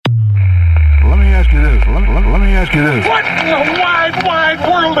ask you this. What in the wide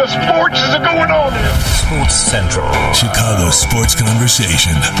world of sports is going on here? Sports Central. Chicago Sports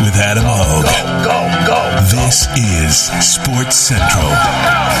Conversation with Adam Hoge. Go. This is Sports Central.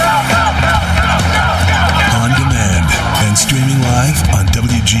 On demand and streaming live on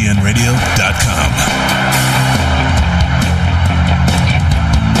WGNRadio.com.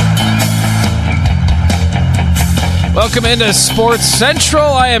 Welcome into Sports Central.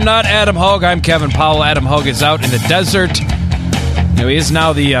 I am not Adam Hoge. I'm Kevin Powell. Adam Hoge is out in the desert. He is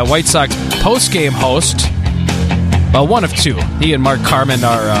now the White Sox postgame host. Well, one of two. He and Mark Carman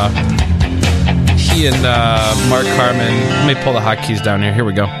are... Let me pull the hotkeys down here. Here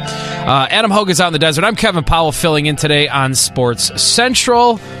we go. Adam Hoge is out in the desert. I'm Kevin Powell filling in today on Sports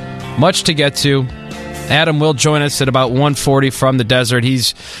Central. Much to get to. Adam will join us at about 1:40 from the desert.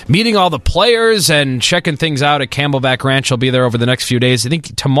 He's meeting all the players and checking things out at Camelback Ranch. He'll be there over the next few days. I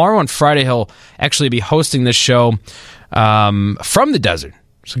think tomorrow and Friday he'll actually be hosting this show from the desert.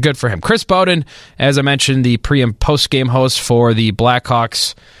 So good for him. Chris Boden, as I mentioned, the pre- and post-game host for the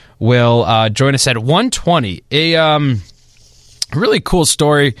Blackhawks, will join us at 1:20. A really cool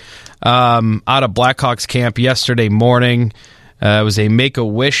story out of Blackhawks camp yesterday morning. It was a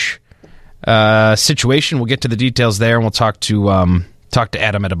Make-A-Wish situation. We'll get to the details there, and we'll talk to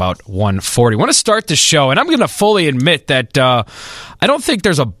Adam at about 1:40. I want to start the show, and I'm going to fully admit that I don't think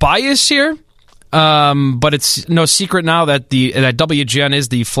there's a bias here, but it's no secret now that that WGN is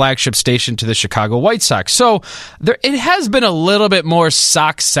the flagship station to the Chicago White Sox. So it has been a little bit more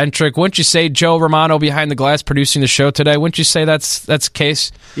Sox-centric. Wouldn't you say, Joe Romano behind the glass producing the show today? Wouldn't you say that's the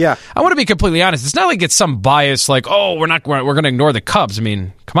case? Yeah. I want to be completely honest. It's not like it's some bias like, oh, we're going to ignore the Cubs. I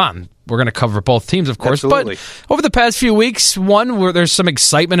mean, come on. We're going to cover both teams, of course. Absolutely. But over the past few weeks, where there's some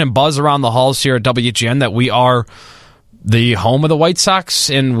excitement and buzz around the halls here at WGN that we are the home of the White Sox,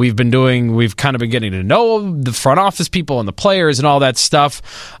 and we've kind of been getting to know the front office people and the players and all that stuff.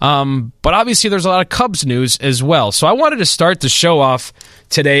 But obviously there's a lot of Cubs news as well. So I wanted to start the show off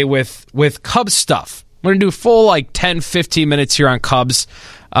today with Cubs stuff. We're going to do full 10, 15 minutes here on Cubs.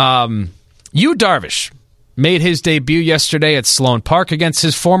 Yu Darvish made his debut yesterday at Sloan Park against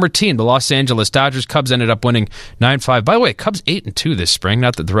his former team, the Los Angeles Dodgers. Cubs ended up winning 9-5. By the way, Cubs 8-2 this spring.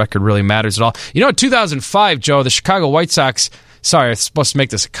 Not that the record really matters at all. In 2005, Joe, the Chicago White Sox... Sorry, I was supposed to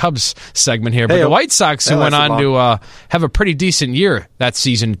make this a Cubs segment here, but the White Sox, who went on to have a pretty decent year that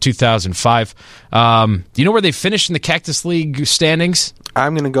season in 2005. Do you know where they finished in the Cactus League standings?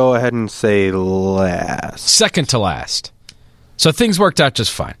 I'm going to go ahead and say last. Second to last. So things worked out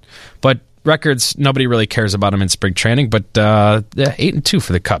just fine. But records, nobody really cares about them in spring training, but 8-2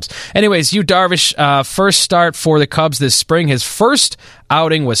 for the Cubs. Anyways, Yu Darvish, first start for the Cubs this spring. His first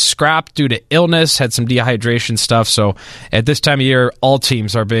outing was scrapped due to illness, had some dehydration stuff. So at this time of year, all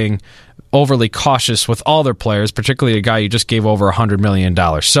teams are being overly cautious with all their players, particularly a guy who just gave over $100 million.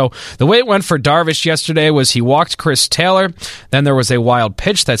 So the way it went for Darvish yesterday was he walked Chris Taylor. Then there was a wild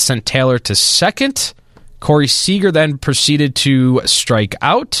pitch that sent Taylor to second. Corey Seager then proceeded to strike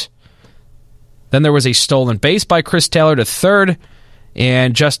out. Then there was a stolen base by Chris Taylor to third,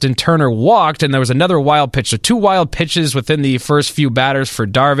 and Justin Turner walked, and there was another wild pitch. So two wild pitches within the first few batters for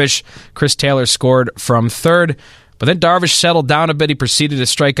Darvish. Chris Taylor scored from third, but then Darvish settled down a bit. He proceeded to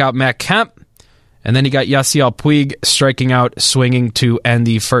strike out Matt Kemp, and then he got Yasiel Puig striking out, swinging to end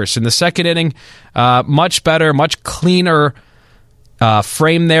the first. In the second inning, much better, much cleaner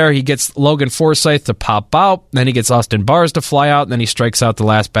frame there. He gets Logan Forsythe to pop out, then he gets Austin Barrs to fly out, and then he strikes out the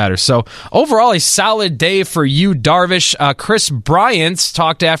last batter. So overall, a solid day for Yu Darvish. Chris Bryant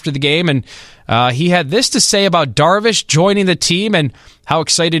talked after the game, and he had this to say about Darvish joining the team and how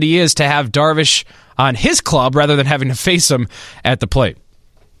excited he is to have Darvish on his club rather than having to face him at the plate.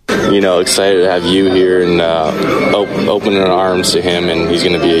 Excited to have you here and opening our arms to him, and he's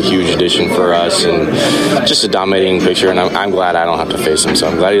going to be a huge addition for us and just a dominating pitcher, and I'm glad I don't have to face him, so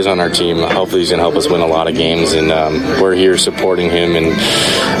I'm glad he's on our team. Hopefully he's going to help us win a lot of games, and we're here supporting him and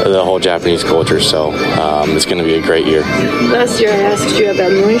the whole Japanese culture, so it's going to be a great year. Last year I asked you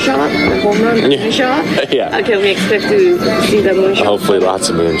about moonshot, the home run moonshot. Yeah. Can we expect to see the moonshot? Hopefully lots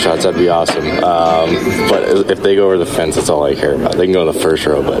of moonshots. That'd be awesome. But if they go over the fence, that's all I care about. They can go to the first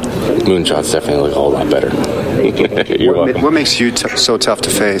row, but moonshots definitely look a whole lot better. You're welcome. What makes you so tough to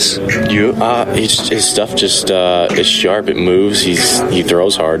face? His stuff just is sharp. It moves. He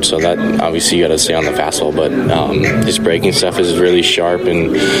throws hard, so that obviously you got to stay on the fastball. But his breaking stuff is really sharp,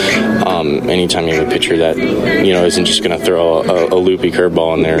 and anytime you have a pitcher that isn't just going to throw a loopy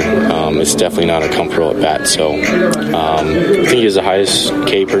curveball in there, it's definitely not a comfortable at bat. So I think he has the highest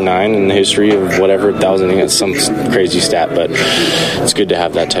K per 9 in the history of whatever 1,000. I think that's some crazy stat, but it's good to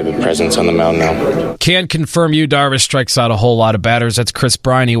have that type of presence on the mound now. Can confirm Yu Darvish strikes out a whole lot of batters. That's Chris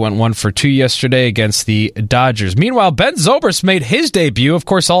Boden. He went 1 for 2 yesterday against the Dodgers. Meanwhile, Ben Zobrist made his debut. Of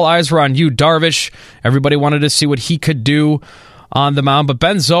course, all eyes were on Yu Darvish. Everybody wanted to see what he could do on the mound. But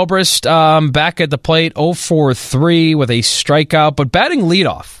Ben Zobrist back at the plate, 0 for 3 with a strikeout, but batting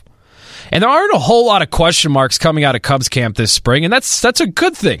leadoff. And there aren't a whole lot of question marks coming out of Cubs camp this spring, and that's a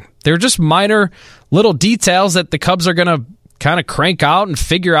good thing. They're just minor little details that the Cubs are going to kind of crank out and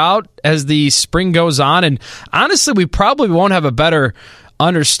figure out as the spring goes on. And honestly, we probably won't have a better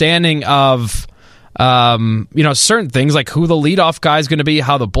understanding of certain things like who the leadoff guy is going to be,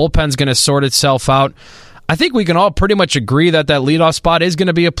 how the bullpen's going to sort itself out. I think we can all pretty much agree that leadoff spot is going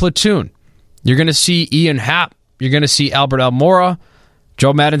to be a platoon. You're going to see Ian Happ. You're going to see Albert Almora.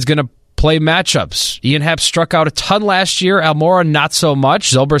 Joe Maddon's going to play matchups. Ian Happ struck out a ton last year. Almora, not so much.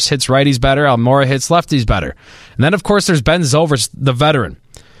 Zobrist hits righties better. Almora hits lefties better. And then, of course, there's Ben Zobrist, the veteran,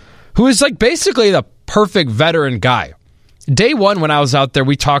 who is like basically the perfect veteran guy. Day one, when I was out there,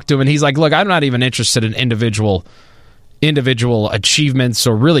 we talked to him, and he's like, look, I'm not even interested in individual achievements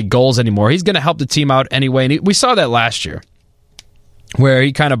or really goals anymore. He's going to help the team out anyway. And we saw that last year, where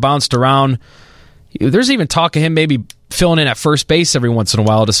he kind of bounced around. There's even talk of him maybe filling in at first base every once in a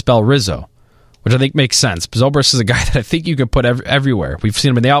while to spell Rizzo, which I think makes sense. Zobrist is a guy that I think you can put everywhere. We've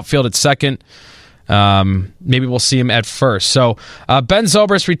seen him in the outfield at second. Maybe we'll see him at first. So Ben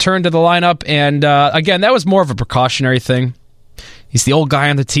Zobrist returned to the lineup, and again, that was more of a precautionary thing. He's the old guy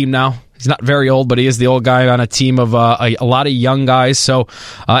on the team now. He's not very old, but he is the old guy on a team of a lot of young guys. So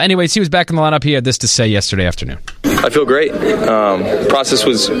anyways, he was back in the lineup. He had this to say yesterday afternoon. I feel great. Process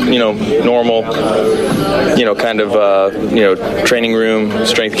was, normal, training room,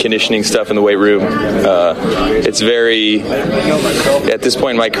 strength conditioning stuff in the weight room. It's very, at this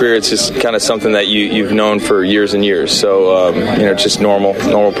point in my career, it's just kind of something that you've known for years and years. So, just normal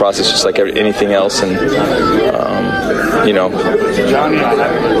process, just like anything else. And,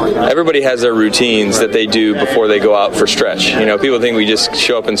 everybody has their routines that they do before they go out for stretch. People think we just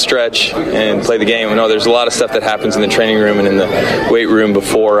show up and stretch and play the game. No, there's a lot of stuff that happens in the training room and in the weight room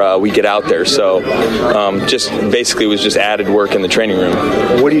before we get out there. So just basically was just added work in the training room.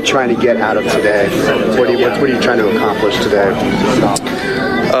 What are you trying to get out of today? What are you trying to accomplish today?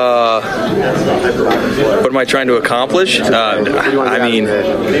 What am I trying to accomplish? I mean,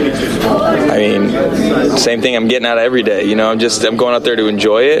 same thing I'm getting out of every day. I'm going out there to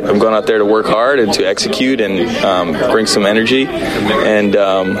enjoy it. I'm going out there to work hard and to execute and bring some energy and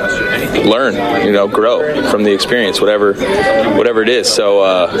learn. Grow from the experience, whatever it is.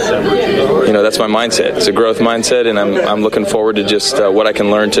 So that's my mindset. It's a growth mindset, and I'm looking forward to just what I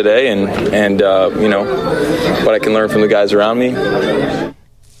can learn today and what I can learn from the guys around me.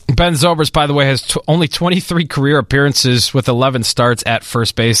 Ben Zobrist, by the way, has only 23 career appearances with 11 starts at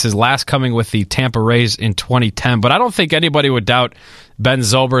first base, his last coming with the Tampa Rays in 2010. But I don't think anybody would doubt Ben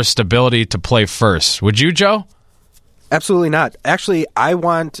Zobrist's ability to play first. Would you, Joe? Absolutely not. Actually, I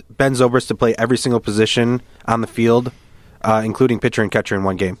want Ben Zobrist to play every single position on the field, including pitcher and catcher in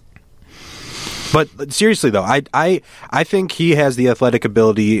one game. But seriously, though, I think he has the athletic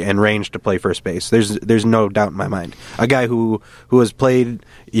ability and range to play first base. There's no doubt in my mind. A guy who has played,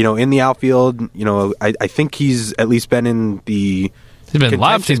 in the outfield. I think he's at least been in the. He's been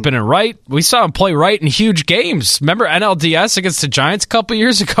left. He's been in right. We saw him play right in huge games. Remember NLDS against the Giants a couple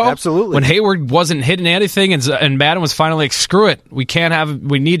years ago? Absolutely. When Hayward wasn't hitting anything and Madden was finally like, screw it. We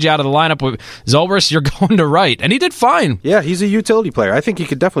need you out of the lineup. With Zobrist, you're going to right. And he did fine. Yeah, he's a utility player. I think he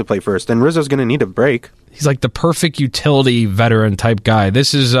could definitely play first. And Rizzo's going to need a break. He's like the perfect utility veteran type guy.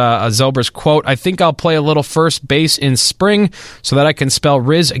 This is a Zobrist quote. I think I'll play a little first base in spring so that I can spell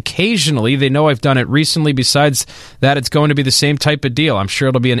Riz occasionally. They know I've done it recently. Besides that, it's going to be the same type of deal. I'm sure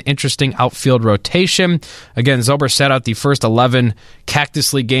it'll be an interesting outfield rotation. Again, Zobrist sat out the first 11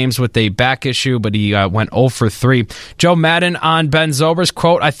 Cactus League games with a back issue, but he went 0 for 3. Joe Maddon on Ben Zobrist,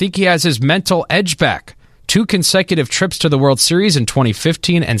 quote, I think he has his mental edge back. 2 consecutive trips to the World Series in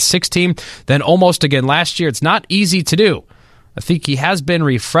 2015 and 16, then almost again last year. It's not easy to do. I think he has been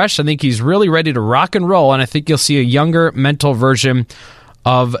refreshed. I think he's really ready to rock and roll, and I think you'll see a younger mental version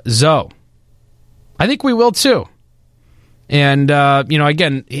of Zoe. I think we will too. And,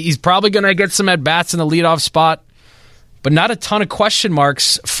 again, he's probably going to get some at-bats in the leadoff spot, but not a ton of question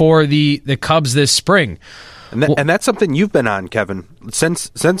marks for the Cubs this spring. And that's something you've been on, Kevin, since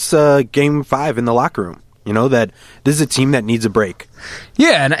Game 5 in the locker room. That this is a team that needs a break.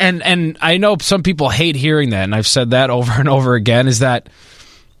 Yeah, and I know some people hate hearing that, and I've said that over and over again, is that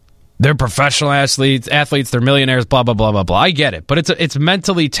they're professional athletes, they're millionaires, blah, blah, blah, blah, blah. I get it, but it's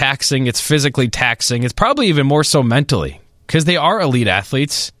mentally taxing, it's physically taxing. It's probably even more so mentally, because they are elite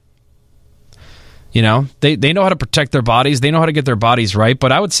athletes. They know how to protect their bodies, they know how to get their bodies right,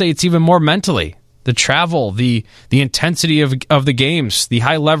 but I would say it's even more mentally. The travel, the intensity of the games, the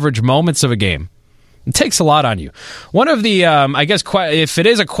high leverage moments of a game. It takes a lot on you. One of the, if it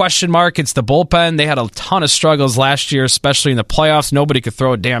is a question mark, it's the bullpen. They had a ton of struggles last year, especially in the playoffs. Nobody could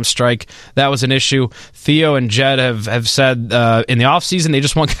throw a damn strike. That was an issue. Theo and Jed have said in the offseason they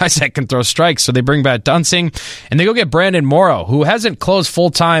just want guys that can throw strikes. So they bring back Dunsing, and they go get Brandon Morrow, who hasn't closed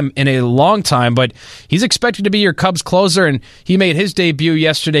full-time in a long time, but he's expected to be your Cubs closer, and he made his debut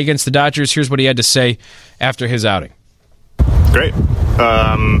yesterday against the Dodgers. Here's what he had to say after his outing. Great.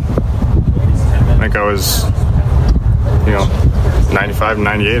 I think I was, 95,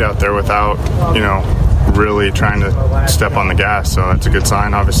 98 out there without, really trying to step on the gas. So that's a good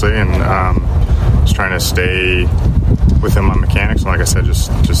sign, obviously. And just trying to stay within my mechanics. And like I said,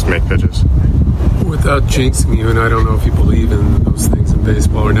 just make pitches. Without jinxing you, and I don't know if you believe in those things in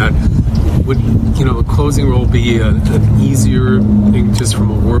baseball or not, would, a closing role be an easier thing just from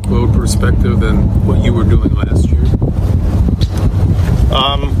a workload perspective than what you were doing last year?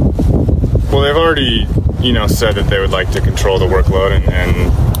 Well, they've already, said that they would like to control the workload,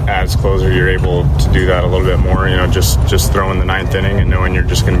 and as closer, you're able to do that a little bit more. Just throwing the ninth inning and knowing you're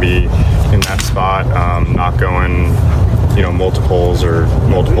just going to be in that spot, not going, multiples or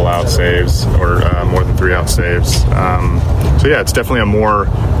multiple out saves or more than 3 out saves. So yeah, it's definitely a more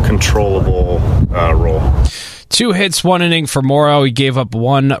controllable role. 2 hits, 1 inning for Morrow. He gave up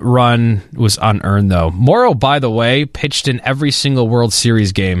 1 run. It was unearned, though. Morrow, by the way, pitched in every single World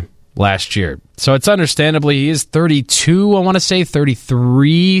Series game last year. So it's understandably, he is 32, I want to say,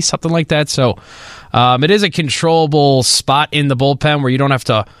 33, something like that. So it is a controllable spot in the bullpen where you don't have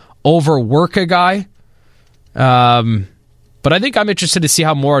to overwork a guy. But I think I'm interested to see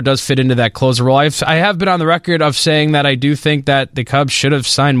how Morrow does fit into that closer role. I have been on the record of saying that I do think that the Cubs should have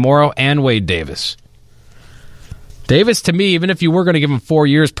signed Morrow and Wade Davis. Davis, to me, even if you were going to give him 4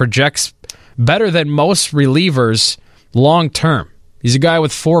 years, projects better than most relievers long term. He's a guy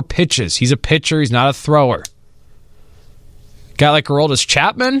with 4 pitches. He's a pitcher. He's not a thrower. A guy like Aroldis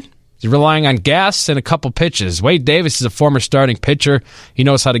Chapman, he's relying on gas and a couple pitches. Wade Davis is a former starting pitcher. He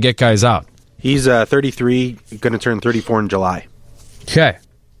knows how to get guys out. He's 33, going to turn 34 in July. Okay.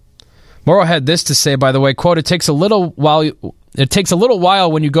 Morrow had this to say, by the way, quote, It takes a little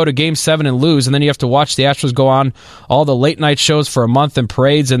while when you go to Game 7 and lose, and then you have to watch the Astros go on all the late-night shows for a month and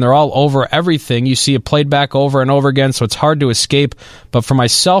parades, and they're all over everything. You see it played back over and over again, so it's hard to escape. But for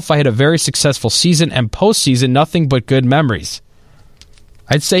myself, I had a very successful season, and postseason, nothing but good memories.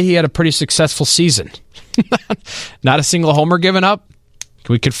 I'd say he had a pretty successful season. Not a single homer given up.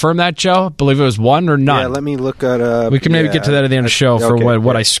 Can we confirm that, Joe? I believe it was 1 or none. Yeah, let me look at up. We can maybe get to that at the end of the show for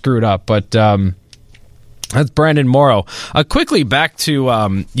what I screwed up, but that's Brandon Morrow. Quickly back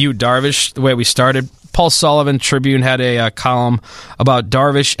to you, Darvish, the way we started. Paul Sullivan, Tribune, had a column about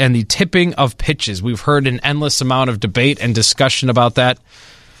Darvish and the tipping of pitches. We've heard an endless amount of debate and discussion about that.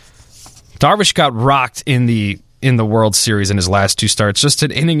 Darvish got rocked in the World Series in his last 2 starts. Just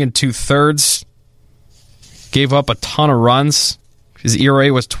an inning and 2/3. Gave up a ton of runs. His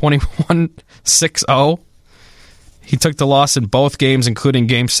ERA was 21.60. He took the loss in both games, including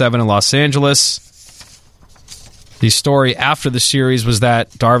Game 7 in Los Angeles. The story after the series was that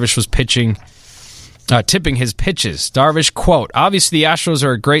Darvish was tipping his pitches. Darvish, quote, Obviously the Astros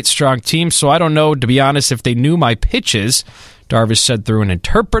are a great, strong team, so I don't know, to be honest, if they knew my pitches. Darvish said through an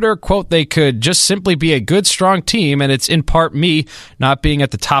interpreter, quote, They could just simply be a good, strong team, and it's in part me not being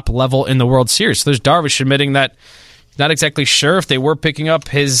at the top level in the World Series. So there's Darvish admitting that not exactly sure if they were picking up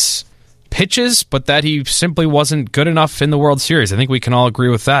his pitches, but that he simply wasn't good enough in the World Series. I think we can all agree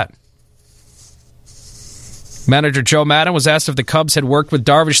with that. Manager Joe Maddon was asked if the Cubs had worked with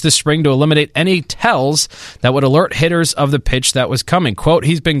Darvish this spring to eliminate any tells that would alert hitters of the pitch that was coming. Quote,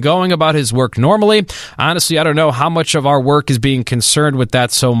 He's been going about his work normally. Honestly, I don't know how much of our work is being concerned with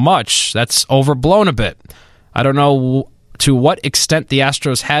that so much. That's overblown a bit. I don't know to what extent the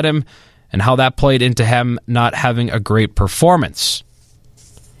Astros had him and how that played into him not having a great performance.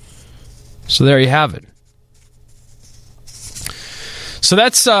 So there you have it. So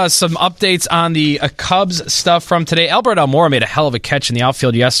that's some updates on the Cubs stuff from today. Albert Almora made a hell of a catch in the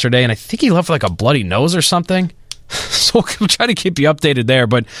outfield yesterday, and I think he left like a bloody nose or something. So we'll try to keep you updated there.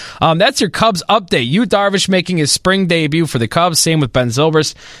 But that's your Cubs update. Yu Darvish making his spring debut for the Cubs. Same with Ben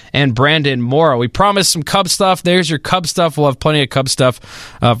Zobrist and Brandon Morrow. We promised some Cubs stuff. There's your Cubs stuff. We'll have plenty of Cubs stuff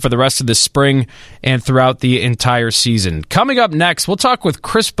for the rest of the spring and throughout the entire season. Coming up next, we'll talk with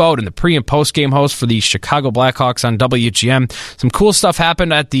Chris Boden, the pre- and post-game host for the Chicago Blackhawks on WGN. Some cool stuff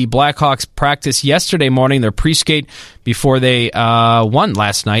happened at the Blackhawks practice yesterday morning, their pre-skate, before they won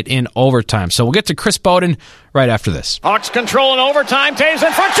last night in overtime. So we'll get to Chris Boden right after this. Hawks control in overtime. Taves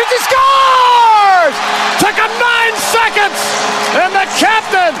in front. Shoots. He scores! Took him 9 seconds. And the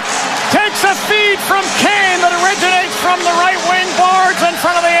captain takes a feed from Kane that originates from the right wing boards in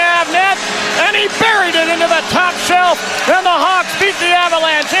front of the Av net. And he buried it into the top shelf. And the Hawks beat the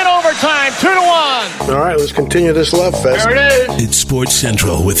Avalanche in overtime 2-1. All right, let's continue this love fest. There it is. It's Sports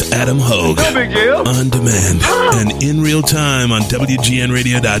Central with Adam Hoge. No big deal. On demand and in real time on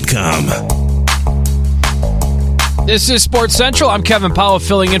WGNRadio.com. This is Sports Central. I'm Kevin Powell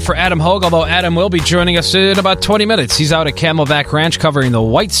filling in for Adam Hoge, although Adam will be joining us in about 20 minutes. He's out at Camelback Ranch covering the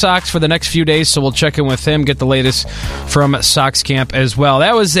White Sox for the next few days, so we'll check in with him, get the latest from Sox camp as well.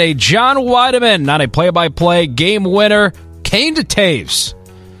 That was a John Weideman, not a play-by-play, game winner, Kane to Taves.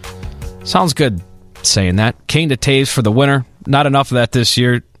 Sounds good saying that. Kane to Taves for the winner. Not enough of that this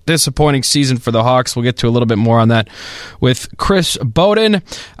year. Disappointing season for the Hawks. We'll get to a little bit more on that with Chris Boden.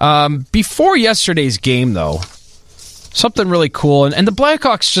 Before yesterday's game, though, something really cool, and the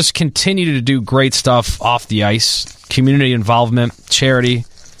Blackhawks just continue to do great stuff off the ice. Community involvement, charity,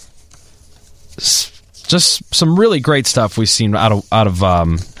 just some really great stuff we've seen out of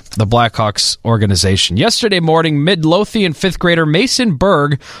the Blackhawks organization. Yesterday morning, Midlothian fifth grader Mason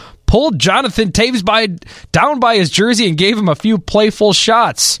Berg pulled Jonathan Taves down by his jersey and gave him a few playful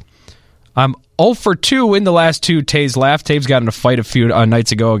shots. I'm 0 for 2 in the last two. Taves laughed. Taves got in a fight a few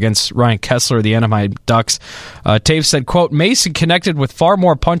nights ago against Ryan Kessler of the Anaheim Ducks. Taves said, quote, Mason connected with far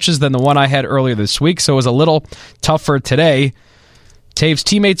more punches than the one I had earlier this week, so it was a little tougher today. Taves'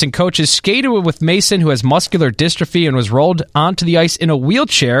 teammates and coaches skated with Mason, who has muscular dystrophy and was rolled onto the ice in a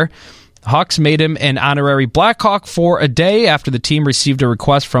wheelchair. Hawks made him an honorary Blackhawk for a day after the team received a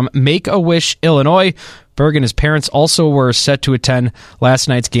request from Make-A-Wish, Illinois. Berg and his parents also were set to attend last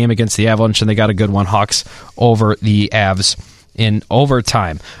night's game against the Avalanche, and they got a good one. Hawks over the Avs in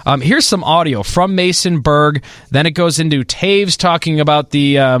overtime. Here's some audio from Mason Berg. Then it goes into Taves talking about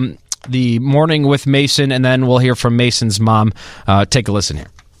the morning with Mason, and then we'll hear from Mason's mom. Take a listen here.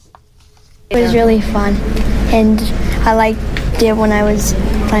 It was really fun, and I liked it when I was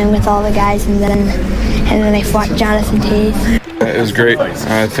playing with all the guys, and then I fought Jonathan Taves. It was great.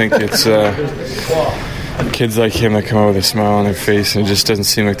 I think it's kids like him that come out with a smile on their face, and it just doesn't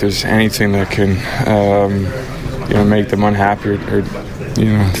seem like there's anything that can make them unhappy or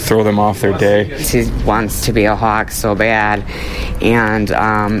throw them off their day. He wants to be a Hawk so bad, and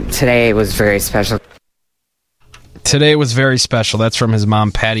today was very special. Today was very special. That's from his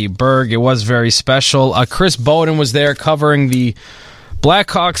mom, Patty Berg. It was very special. Chris Boden was there covering the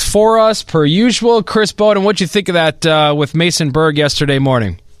Blackhawks for us, per usual. Chris Boden, what'd you think of that with Mason Berg yesterday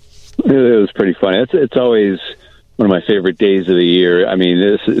morning? It was pretty funny. It's always one of my favorite days of the year. I mean,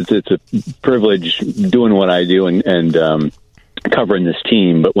 it's a privilege doing what I do and covering this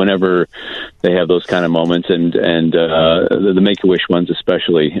team. But whenever they have those kind of moments, and the Make-A-Wish ones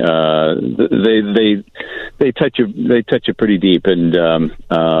especially, they touch you pretty deep, and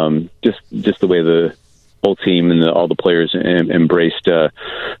just the way the whole team and all the players embraced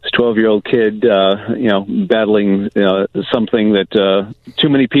this 12-year-old kid, battling something that too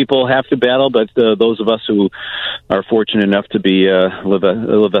many people have to battle, but those of us who are fortunate enough to be live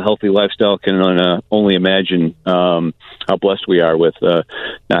a healthy lifestyle can only imagine how blessed we are with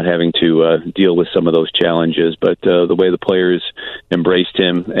not having to deal with some of those challenges. But the way the players embraced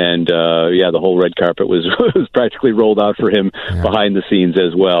him, and the whole red carpet was practically rolled out for him behind the scenes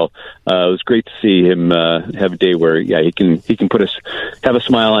as well. It was great to see him have a day where he can have a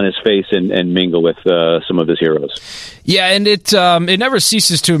smile on his face and mingle with some of his heroes. Yeah, and it never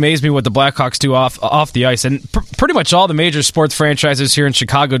ceases to amaze me what the Blackhawks do off the ice, and pretty much all the major sports franchises here in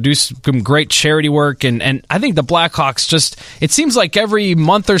Chicago do some great charity work, and I think the Blackhawks it seems like every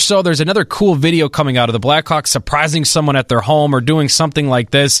month or so there's another cool video coming out of the Blackhawks surprising someone at their home or doing something like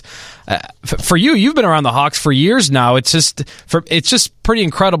this. For you've been around the Hawks for years now. It's just pretty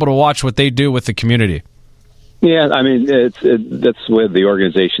incredible to watch what they do with the community. Yeah, I mean, that's where the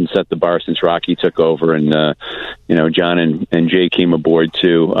organization set the bar since Rocky took over, and John and Jay came aboard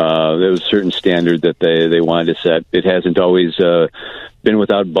too. There was a certain standard that they wanted to set. It hasn't always been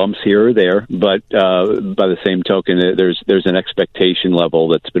without bumps here or there, but by the same token, there's an expectation level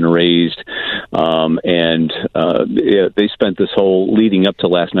that's been raised, and they spent this whole leading up to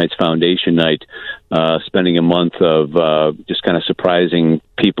last night's foundation night, spending a month of just kind of surprising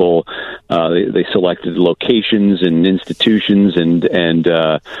people. They selected locations and institutions and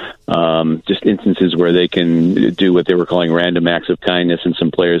just instances where they can do what they were calling random acts of kindness, and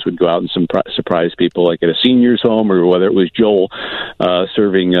some players would go out and surprise people, like at a senior's home, or whether it was Joel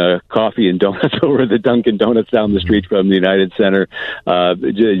serving coffee and donuts over the Dunkin' Donuts down the street from the United Center.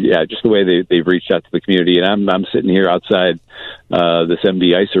 Just the way they've reached out to the community. And I'm sitting here outside this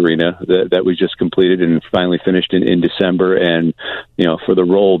MD Ice Arena that we just completed and finally finished in December. And, for the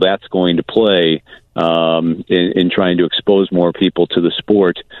role that's going to play in trying to expose more people to the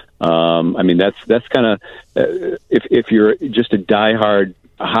sport, that's kind of, if you're just a diehard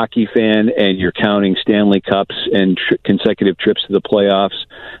hockey fan and you're counting Stanley Cups and consecutive trips to the playoffs,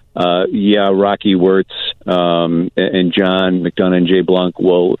 Rocky Wirtz and John McDonough and Jay Blanc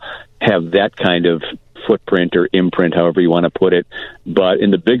will have that kind of footprint or imprint, however you want to put it. But in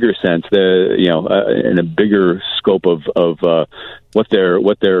the bigger sense, in a bigger scope of what their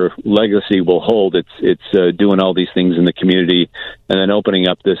legacy will hold, it's doing all these things in the community and then opening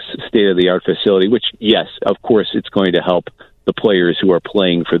up this state-of-the-art facility, which, yes, of course, it's going to help the players who are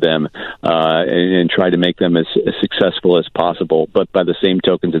playing for them and try to make them as successful as possible. But by the same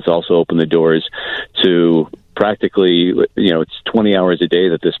tokens, it's also opened the doors to practically, it's 20 hours a day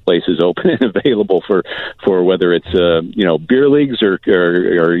that this place is open and available for whether it's, beer leagues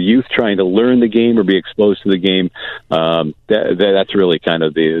or youth trying to learn the game or be exposed to the game. That's really kind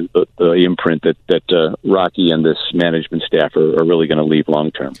of the imprint that Rocky and this management staff are really going to leave long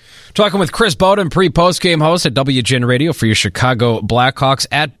term. Talking with Chris Boden, pre-postgame host at WGN Radio for your Chicago Blackhawks,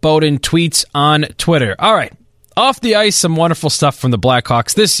 at Boden Tweets on Twitter. All right, off the ice, some wonderful stuff from the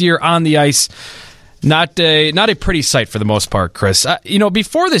Blackhawks this year. On the ice, not a pretty sight for the most part, Chris.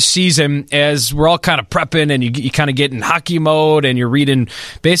 Before this season, as we're all kind of prepping and you kind of get in hockey mode and you're reading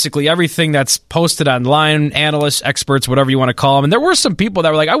basically everything that's posted online, analysts, experts, whatever you want to call them, and there were some people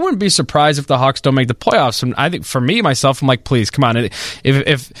that were like, I wouldn't be surprised if the Hawks don't make the playoffs. And I think for me, myself, I'm like, please, come on.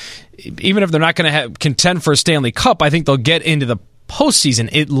 If even if they're not going to contend for a Stanley Cup, I think they'll get into the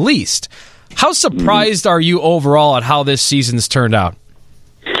postseason at least. How surprised are you overall at how this season's turned out?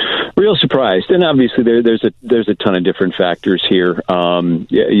 Real surprised, and obviously there's a ton of different factors here.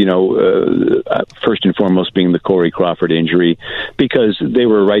 First and foremost being the Corey Crawford injury, because they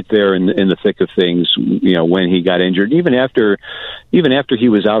were right there in the thick of things. When he got injured, even after he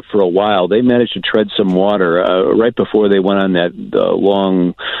was out for a while, they managed to tread some water right before they went on that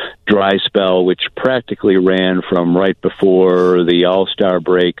long dry spell, which practically ran from right before the All-Star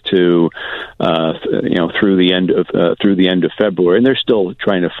break to through the end of February, and they're still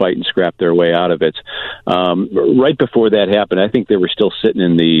trying to fight and scrap their way out of it. Right before that happened, I think they were still sitting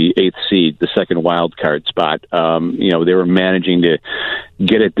in the 8th seed, the second wild card spot. They were managing to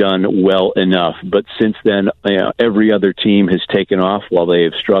get it done well enough, but since then, every other team has taken off while they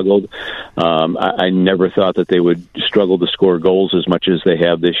have struggled. I never thought that they would struggle to score goals as much as they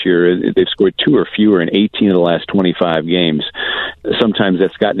have this year. They've scored 2 or fewer in 18 of the last 25 games. Sometimes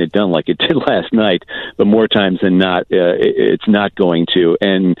that's gotten it done like it did last night, but more times than not, it's not going to.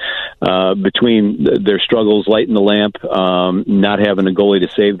 And between their struggles lighting the lamp, not having a goalie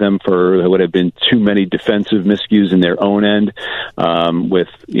to save them for what have been too many defensive miscues in their own end, with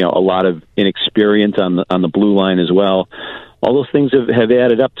a lot of inexperience on the blue line as well, all those things have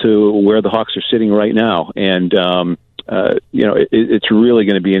added up to where the Hawks are sitting right now. And it's really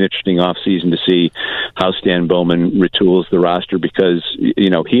going to be an interesting offseason to see how Stan Bowman retools the roster, because,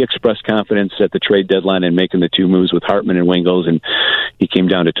 he expressed confidence at the trade deadline in making the 2 moves with Hartman and Wingels, and he came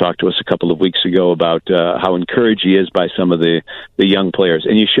down to talk to us a couple of weeks ago about how encouraged he is by some of the young players.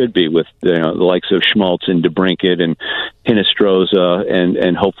 And you should be, with the likes of Schmaltz and DeBrincat and Hinestroza,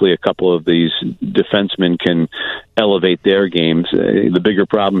 and hopefully a couple of these defensemen can elevate their games. The bigger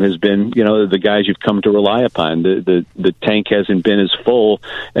problem has been, the guys you've come to rely upon. The tank hasn't been as full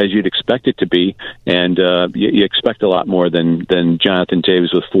as you'd expect it to be, and you expect a lot more than Jonathan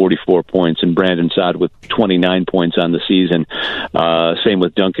Taves with 44 points and Brandon Saad with 29 points on the season. Same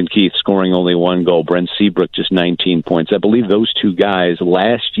with Duncan Keith, scoring only 1 goal. Brent Seabrook just 19 points. I believe those 2 guys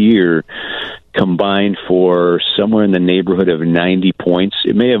last year combined for somewhere in the neighborhood of 90 points.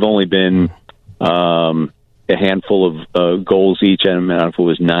 It may have only been a handful of goals each. I don't know if it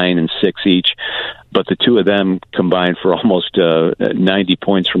was 9 and 6 each, but the 2 of them combined for almost 90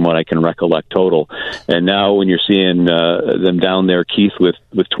 points from what I can recollect total. And now when you're seeing them down there, Keith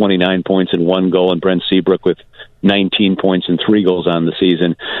with 29 points and 1 goal, and Brent Seabrook with 19 points and 3 goals on the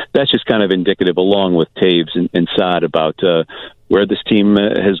season. That's just kind of indicative, along with Taves and Saad, about where this team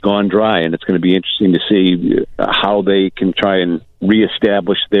has gone dry, and it's going to be interesting to see how they can try and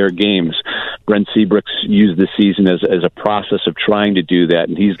reestablish their games. Brent Seabrook's used this season as a process of trying to do that,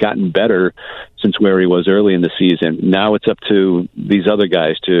 and he's gotten better since where he was early in the season. Now it's up to these other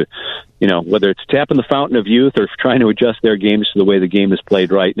guys to, whether it's tapping the fountain of youth or trying to adjust their games to the way the game is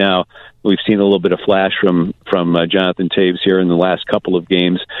played right now. We've seen a little bit of flash from Jonathan Taves here in the last couple of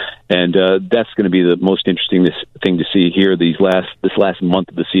games, and that's going to be the most interesting thing to see here this last month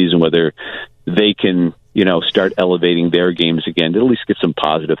of the season, whether they can start elevating their games again to at least get some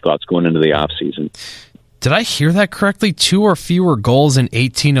positive thoughts going into the off season. Did I hear that correctly? 2 or fewer goals in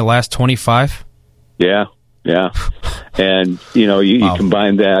 18 of the last 25? Yeah. And you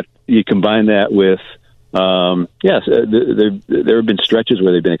combine that. You combine that with yes, there have been stretches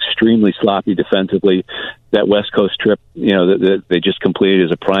where they've been extremely sloppy defensively. That West Coast trip, that they just completed,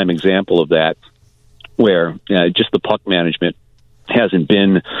 is a prime example of that, where just the puck management hasn't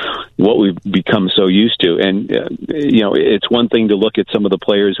been what we've become so used to. And, it's one thing to look at some of the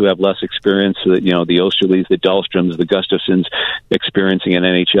players who have less experience, the Osterleys, the Dahlstroms, the Gustafsons, experiencing an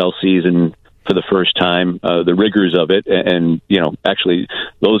NHL season for the first time, the rigors of it. And, actually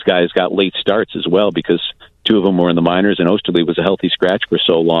those guys got late starts as well, because 2 of them were in the minors, and Osterley was a healthy scratch for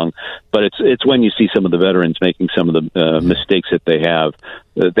so long. But it's when you see some of the veterans making some of the mistakes that they have,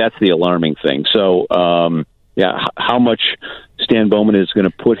 that's the alarming thing. So, how much Stan Bowman is going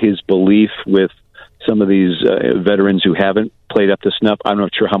to put his belief with some of these veterans who haven't played up to snuff, I'm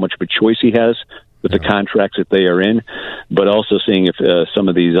not sure how much of a choice he has with the contracts that they are in, but also seeing if some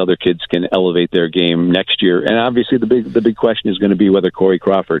of these other kids can elevate their game next year. And obviously the big question is going to be whether Corey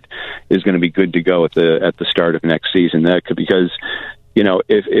Crawford is going to be good to go at the start of next season. Because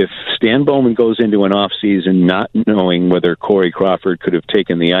if Stan Bowman goes into an off season not knowing whether Corey Crawford could have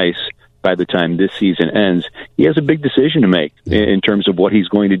taken the ice by the time this season ends, he has a big decision to make in terms of what he's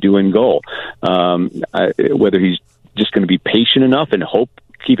going to do in goal. Whether he's just going to be patient enough and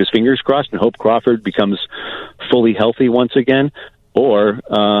keep his fingers crossed and hope Crawford becomes fully healthy once again, or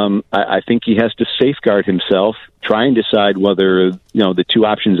I think he has to safeguard himself, try and decide whether the 2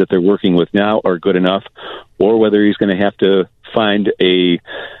 options that they're working with now are good enough, or whether he's going to have to find a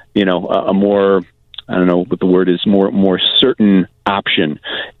more, I don't know what the word is, more certain option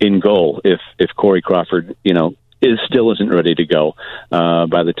in goal if Corey Crawford still isn't ready to go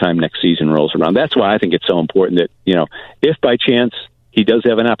by the time next season rolls around. That's why I think it's so important that if by chance he does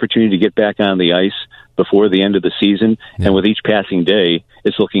have an opportunity to get back on the ice before the end of the season, and with each passing day,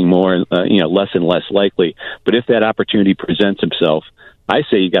 it's looking more, less and less likely. But if that opportunity presents himself, I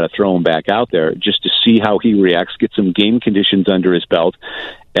say you got to throw him back out there just to see how he reacts, get some game conditions under his belt,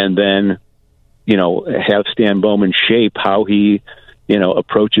 and then, have Stan Bowman shape how he,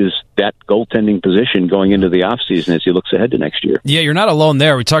 approaches that goaltending position going into the offseason as he looks ahead to next year. Yeah, you're not alone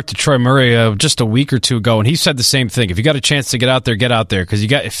there. We talked to Troy Murray just a week or 2 ago, and he said the same thing. If you got a chance to get out there, because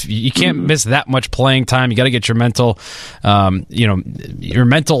you can't miss that much playing time. You got to get your mental, your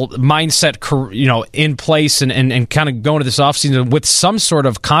mental mindset, in place and kind of go into this offseason with some sort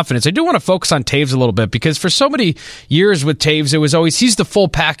of confidence. I do want to focus on Taves a little bit, because for so many years with Taves, it was always he's the full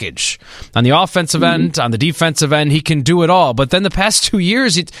package on the offensive end, on the defensive end. He can do it all. But then the past 2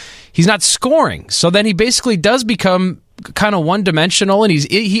 years, he's not scoring. So then he basically does become kind of one-dimensional, and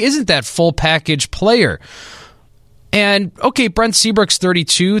he isn't that full package player. And, okay, Brent Seabrook's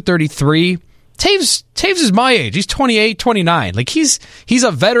 32, 33. Taves is my age. He's 28, 29. Like, he's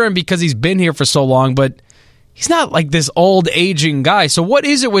a veteran because he's been here for so long, but he's not like this old, aging guy. So what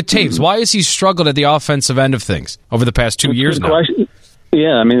is it with Taves? Why has he struggled at the offensive end of things over the past 2 years now? Question.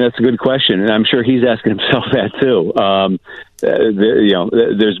 Yeah, that's a good question, and I'm sure he's asking himself that too.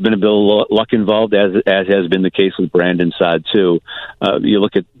 There's been a bit of luck involved, as has been the case with Brandon Saad too. You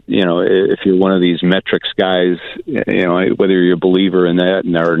look at, if you're one of these metrics guys, whether you're a believer in that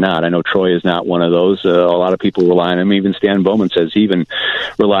or not. I know Troy is not one of those. A lot of people rely on him. Even Stan Bowman says he even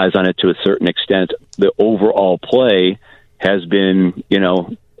relies on it to a certain extent. The overall play has been,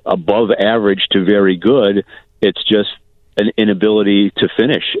 above average to very good. It's just an inability to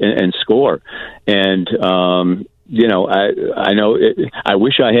finish and score. And, I know. I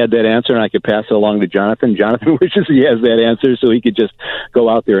wish I had that answer and I could pass it along to Jonathan. Jonathan wishes he has that answer so he could just go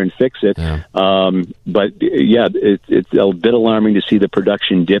out there and fix it. Yeah. But yeah, it's a bit alarming to see the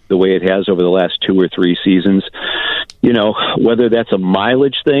production dip the way it has over the last 2 or 3 seasons. Whether that's a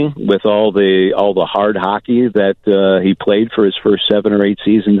mileage thing with all the hard hockey that he played for his first 7 or 8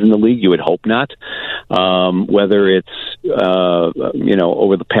 seasons in the league, you would hope not. Whether it's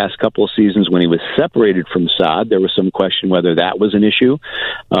over the past couple of seasons when he was separated from Saad, there was some question whether that was an issue.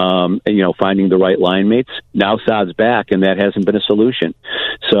 Finding the right line mates. Now Saad's back, and that hasn't been a solution.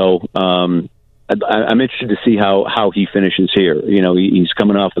 So I'm interested to see how he finishes here. He's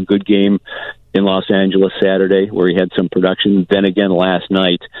coming off a good game in Los Angeles Saturday where he had some production, then again last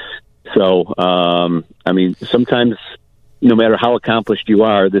night. So, sometimes no matter how accomplished you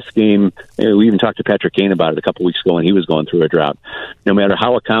are, this game, we even talked to Patrick Kane about it a couple weeks ago when he was going through a drought. No matter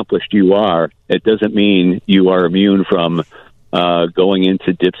how accomplished you are, it doesn't mean you are immune from going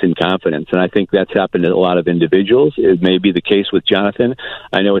into dips in confidence. And I think that's happened to a lot of individuals. It may be the case with Jonathan.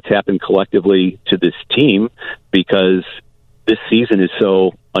 I know it's happened collectively to this team because this season is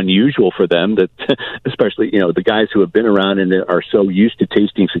so unusual for them that especially, the guys who have been around and are so used to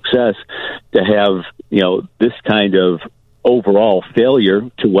tasting success to have, this kind of overall failure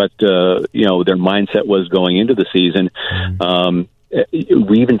to what, their mindset was going into the season.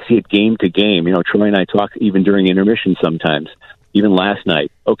 We even see it game to game. Troy and I talk even during intermission sometimes, even last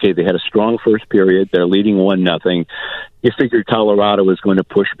night. Okay, they had a strong first period. They're leading 1-0. You figured Colorado was going to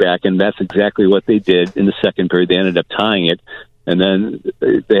push back, and that's exactly what they did in the second period. They ended up tying it, and then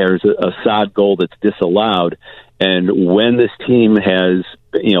there's a Saad goal that's disallowed. And when this team has,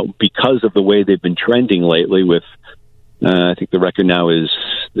 because of the way they've been trending lately with, I think the record now is,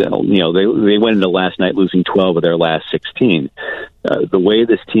 they went into last night losing 12 of their last 16. The way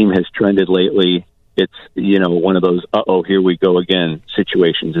this team has trended lately, it's, one of those, here we go again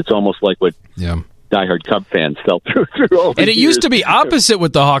situations. It's almost like what diehard Cub fans felt through all the And it years. used to be opposite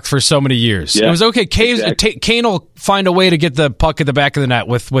with the Hawks for so many years. Yeah, it was okay. exactly. Kane will find a way to get the puck at the back of the net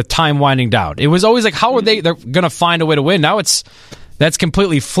with time winding down. It was always like, how are they're going to find a way to win? Now that's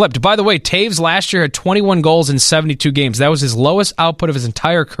completely flipped. By the way, Taves last year had 21 goals in 72 games. That was his lowest output of his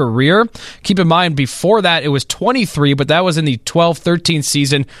entire career. Keep in mind, before that, it was 23, but that was in the 12-13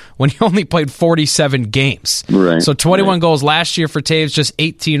 season when he only played 47 games. Right. So 21 goals last year for Taves, just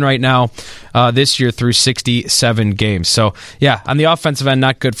 18 right now this year through 67 games. So, yeah, on the offensive end,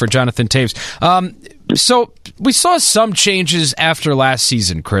 not good for Jonathan Taves. So we saw some changes after last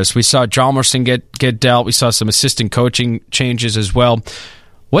season, Chris. We saw Hjalmarsson get dealt. We saw some assistant coaching changes as well.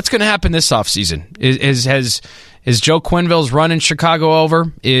 What's going to happen this offseason? Is Joe Quenneville's run in Chicago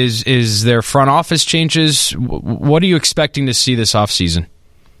over? Is there front office changes? What are you expecting to see this offseason?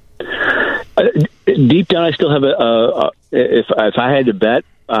 Deep down, I still have if I had to bet,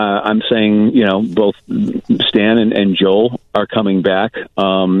 I'm saying, both Stan and Joel are coming back,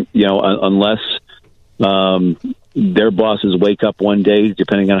 unless their bosses wake up one day,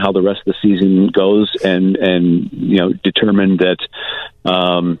 depending on how the rest of the season goes, and determine that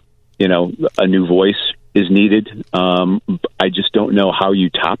a new voice is needed. I just don't know how you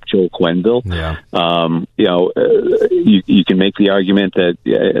top Joel Quenneville. Yeah. You can make the argument that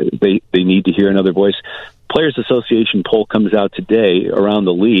they need to hear another voice. Players Association poll comes out today around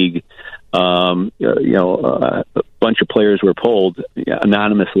the league. A bunch of players were polled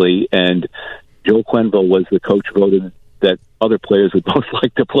anonymously, and Joel Quenneville was the coach voted that other players would most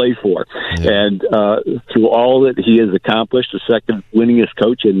like to play for. Yeah. And through all that he has accomplished, the second winningest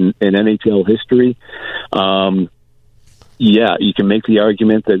coach in NHL history, you can make the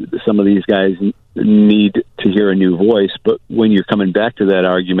argument that some of these guys need to hear a new voice. But when you're coming back to that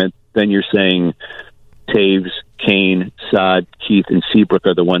argument, then you're saying Taves, Kane, Saad, Keith, and Seabrook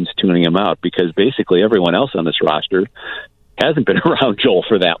are the ones tuning him out, because basically everyone else on this roster hasn't been around Joel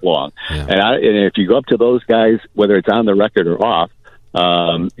for that long. Yeah. And if you go up to those guys, whether it's on the record or off,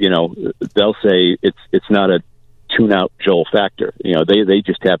 they'll say it's not a tune-out Joel factor. They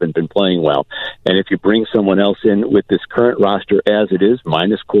just haven't been playing well. And if you bring someone else in with this current roster as it is,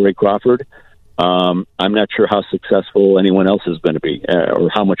 minus Corey Crawford, I'm not sure how successful anyone else is going to be,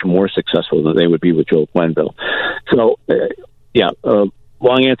 or how much more successful than they would be with Joel Quenneville. So,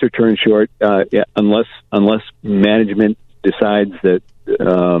 long answer turned short. Unless management decides that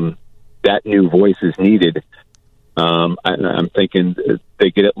that new voice is needed, I'm thinking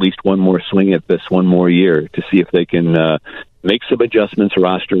they get at least one more swing at this, one more year, to see if they can make some adjustments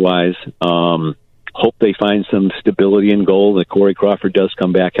roster-wise. Hope they find some stability in goal, that Corey Crawford does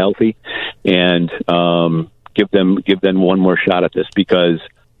come back healthy, and give them one more shot at this, because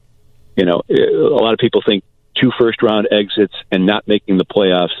a lot of people think 2 first-round exits and not making the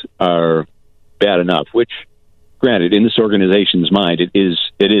playoffs are bad enough, which, granted, in this organization's mind, it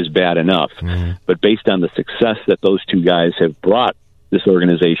is bad enough. Mm-hmm. But based on the success that those 2 guys have brought this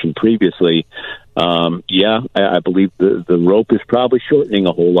organization previously, I believe the rope is probably shortening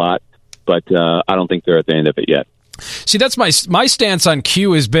a whole lot, but I don't think they're at the end of it yet. See, that's my stance on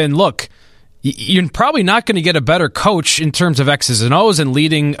Q has been, look, you're probably not going to get a better coach in terms of X's and O's and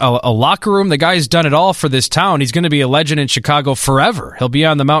leading a locker room. The guy's done it all for this town. He's going to be a legend in Chicago forever. He'll be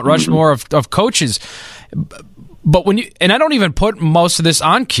on the Mount Rushmore of coaches. But I don't even put most of this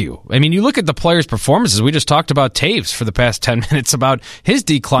on Q. I mean, you look at the players' performances. We just talked about Taves for the past 10 minutes about his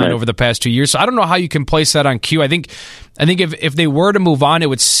decline over the past 2 years. So I don't know how you can place that on Q. I think if they were to move on, it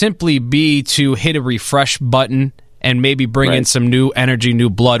would simply be to hit a refresh button and maybe bring in some new energy, new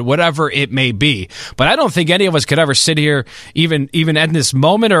blood, whatever it may be. But I don't think any of us could ever sit here, even at this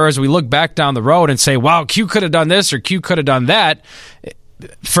moment, or as we look back down the road and say, wow, Q could have done this or Q could have done that.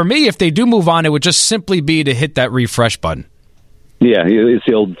 For me, if they do move on, it would just simply be to hit that refresh button. Yeah, it's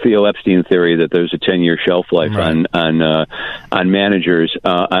the old Theo Epstein theory that there's a 10-year shelf life on managers.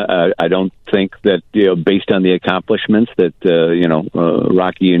 I don't think that, based on the accomplishments that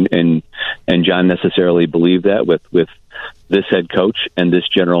Rocky and John necessarily believe that with this head coach and this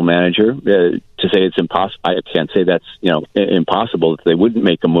general manager, to say it's impossible. I can't say that's impossible that they wouldn't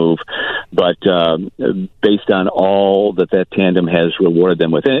make a move, but based on all that tandem has rewarded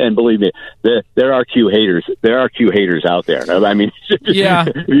them with, and believe me, there are Q haters. There are Q haters out there. I mean,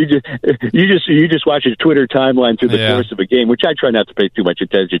 you just watch a Twitter timeline through the course of a game, which I try not to pay too much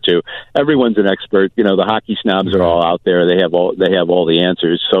attention to. Everyone's an expert. The hockey snobs are all out there. They have all the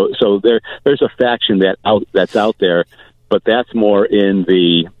answers. So there's a faction that's out there. But that's more in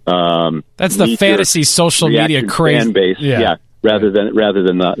the that's the fantasy social media craze fan base, rather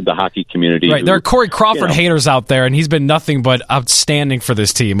than the hockey community. Right, there are Corey Crawford haters out there, and he's been nothing but outstanding for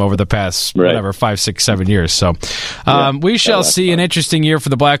this team over the past 5, 6, 7 years. So we shall see an interesting year for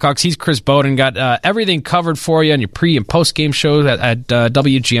the Blackhawks. He's Chris Boden. Got everything covered for you on your pre and post game shows at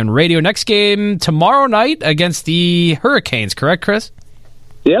WGN Radio. Next game tomorrow night against the Hurricanes. Correct, Chris?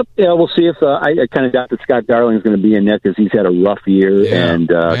 Yep. Yeah, we'll see if I kind of doubt that Scott Darling's going to be in net because he's had a rough year, and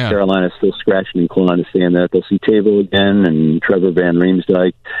Carolina's still scratching and clawing to stay in that. They'll see Tavo again and Trevor Van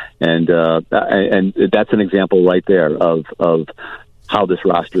Riemsdyk, and that's an example right there of how this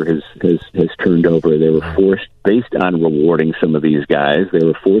roster has turned over. They were forced, based on rewarding some of these guys, they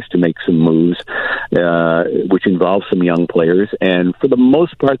were forced to make some moves, which involve some young players, and for the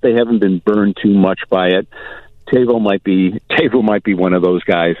most part, they haven't been burned too much by it. Tavo might be one of those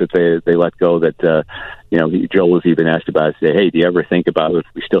guys that they let go. That Joe was even asked about. Say, hey, do you ever think about if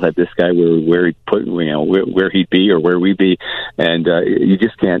we still had this guy where he'd put where he'd be or where we'd be? And you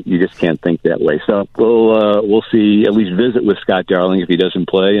just can't think that way. So we'll see. At least visit with Scott Darling if he doesn't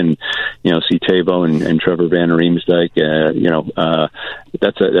play, and see Tavo and Trevor Van Riemsdyk.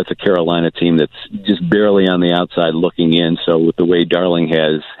 That's a Carolina team that's just barely on the outside looking in. So with the way Darling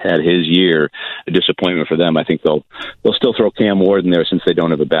has had his year, a disappointment for them. I think they'll still throw Cam Ward in there since they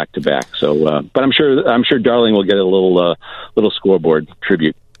don't have a back-to-back. So, but I'm sure Darling will get a little scoreboard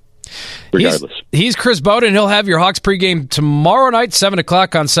tribute. Regardless, he's Chris Boden. He'll have your Hawks pregame tomorrow night, 7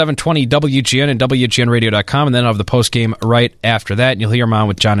 o'clock on 720 WGN and WGNradio.com, and then I'll have the postgame right after that. And you'll hear him on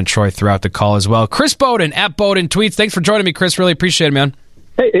with John and Troy throughout the call as well. Chris Boden, at Boden Tweets. Thanks for joining me, Chris. Really appreciate it, man.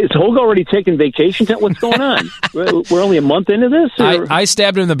 Hey, is Hoge already taking vacation? What's going on? We're only a month into this. I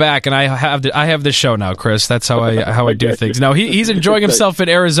stabbed him in the back, and I have the show now, Chris. That's how I do things. No, he's enjoying himself in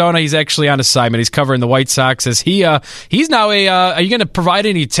Arizona. He's actually on assignment. He's covering the White Sox. He's now are you going to provide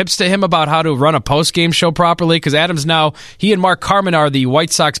any tips to him about how to run a post game show properly? Because Adam's now, he and Mark Carman are the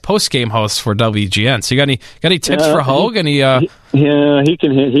White Sox post game hosts for WGN. So you got any tips for Hoge? Yeah, he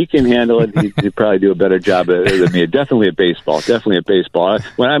can handle it. He'd probably do a better job than me. Definitely at baseball.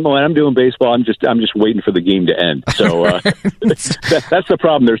 When I'm doing baseball, I'm just waiting for the game to end. So that's the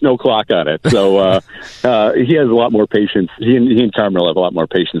problem. There's no clock on it. So he has a lot more patience. He and Carmel have a lot more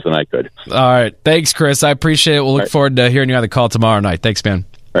patience than I could. All right, thanks, Chris. I appreciate it. We'll look forward to hearing you on the call tomorrow night. Thanks, man.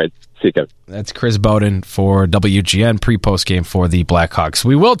 All right. See you, Kevin. That's Chris Boden for WGN pre-post game for the Blackhawks.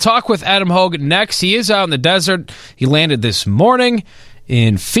 We will talk with Adam Hoge next. He is out in the desert. He landed this morning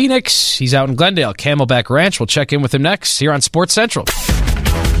in Phoenix. He's out in Glendale, Camelback Ranch. We'll check in with him next here on Sports Central.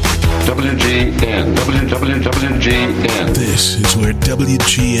 WGN. WGN. This is where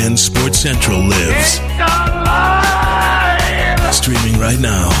WGN Sports Central lives. Streaming right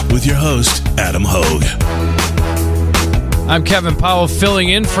now with your host, Adam Hoge. I'm Kevin Powell, filling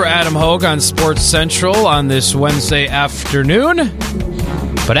in for Adam Hoge on Sports Central on this Wednesday afternoon.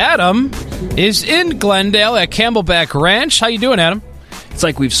 But Adam, is in Glendale at Camelback Ranch. How you doing, Adam? It's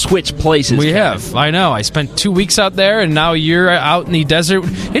like we've switched places. We Kevin. have. I know. I spent 2 weeks out there, and now you're out in the desert.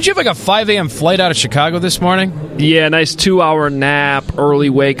 Didn't you have like a 5 a.m. flight out of Chicago this morning? Yeah, nice 2-hour nap, early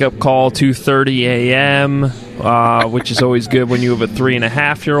wake-up call, 2:30 a.m., which is always good when you have a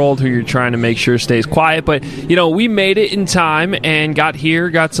 3.5-year-old who you're trying to make sure stays quiet. But, we made it in time and got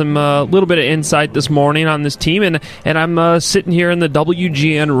some little bit of insight this morning on this team. And I'm sitting here in the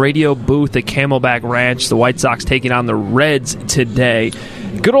WGN Radio booth at Camelback Ranch. The White Sox taking on the Reds today.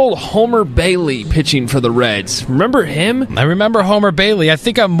 Good old Homer Bailey pitching for the Reds. Remember him? I remember Homer Bailey. I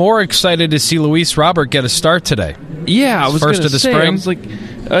think I'm more excited to see Luis Robert get a start today. Yeah, I was first of the spring. I was like,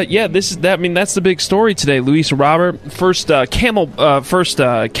 that's the big story today. Luis Robert, first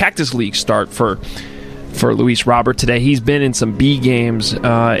Cactus League start for Luis Robert today. He's been in some B games,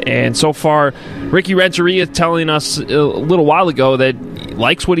 and so far, Ricky Renteria telling us a little while ago that he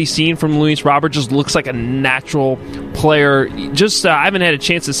likes what he's seen from Luis Robert. Just looks like a natural player. I haven't had a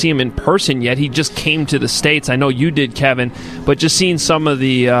chance to see him in person yet. He just came to the States. I know you did, Kevin, but just seeing some of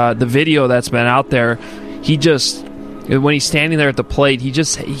the video that's been out there, when he's standing there at the plate,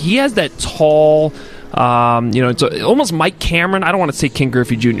 he has that tall. It's almost Mike Cameron. I don't want to say King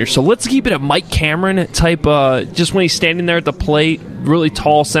Griffey Jr., so let's keep it a Mike Cameron type, just when he's standing there at the plate, really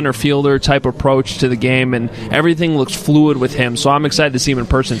tall center fielder type approach to the game, and everything looks fluid with him, so I'm excited to see him in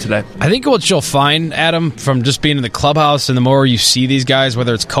person today. I think what you'll find, Adam, from just being in the clubhouse and the more you see these guys,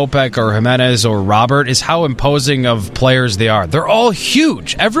 whether it's Kopech or Jimenez or Robert, is how imposing of players they are. They're all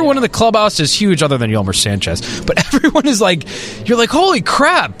huge. Everyone in the clubhouse is huge other than Yolmer Sanchez, but everyone is you're like, holy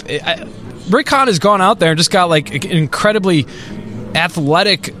crap. Rick Hahn has gone out there and just got an incredibly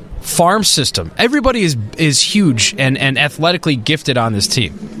athletic farm system. Everybody is huge and athletically gifted on this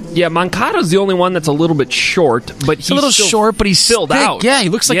team. Yeah, Moncada's the only one that's a little bit short, but he's a little short, but he's filled thick. out. Yeah, he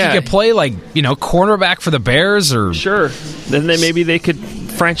looks like he could play cornerback for the Bears or sure. Then maybe they could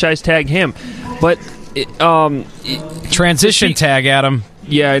franchise tag him, but transition tag Adam.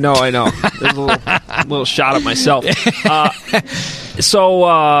 Yeah, I know. There's a little shot at myself.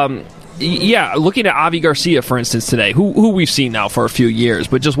 Looking at Avi Garcia, for instance, today, who we've seen now for a few years,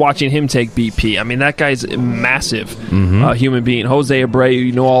 but just watching him take BP, I mean, that guy's a massive human being. Jose Abreu,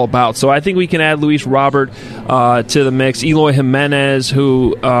 you know all about. So I think we can add Luis Robert to the mix. Eloy Jimenez,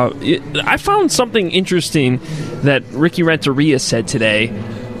 who I found something interesting that Ricky Renteria said today.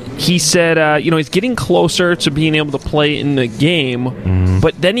 He said, he's getting closer to being able to play in the game,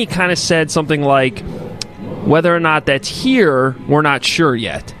 but then he kind of said something like, whether or not that's here, we're not sure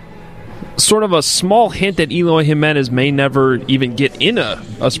yet. Sort of a small hint that Eloy Jimenez may never even get in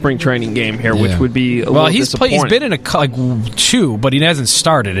a spring training game here, which would be a little disappointing. He's been in two, but he hasn't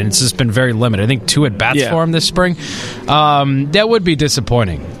started, and it's just been very limited. I think 2 at-bats for him this spring. That would be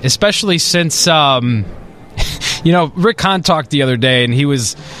disappointing, especially since, Rick Hahn talked the other day, and he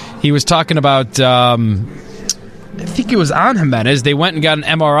was talking about... I think it was on Jimenez. They went and got an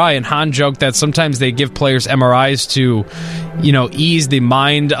MRI, and Hahn joked that sometimes they give players MRIs to, ease the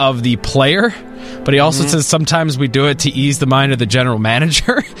mind of the player. But he also says sometimes we do it to ease the mind of the general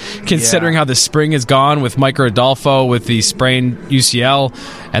manager, considering how the spring has gone with Mike Rodolfo with the sprained UCL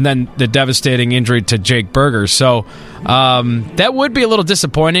and then the devastating injury to Jake Berger. So that would be a little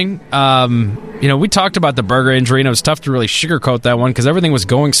disappointing. We talked about the Berger injury, and it was tough to really sugarcoat that one because everything was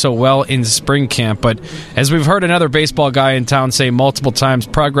going so well in spring camp. But as we've heard another baseball guy in town say multiple times,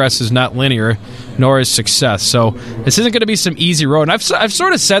 progress is not linear, nor is success. So this isn't going to be some easy road. And I've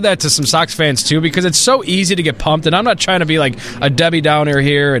sort of said that to some Sox fans too, because it's so easy to get pumped. And I'm not trying to be like a Debbie Downer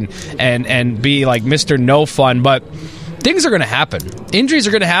here and be like Mr. No Fun, but things are going to happen. Injuries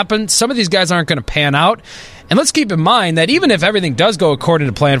are going to happen. Some of these guys aren't going to pan out. And let's keep in mind that even if everything does go according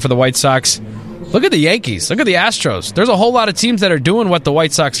to plan for the White Sox, look at the Yankees. Look at the Astros. There's a whole lot of teams that are doing what the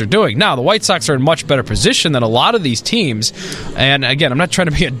White Sox are doing. Now, the White Sox are in much better position than a lot of these teams. And again, I'm not trying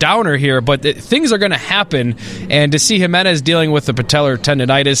to be a downer here, but things are going to happen. And to see Jimenez dealing with the patellar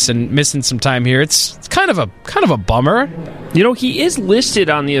tendonitis and missing some time here, it's kind of a bummer. He is listed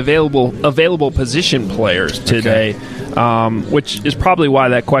on the available position players today. Which is probably why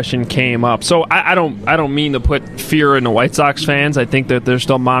that question came up. So I don't mean to put fear in the White Sox fans. I think that they're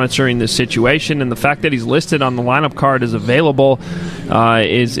still monitoring this situation, and the fact that he's listed on the lineup card as available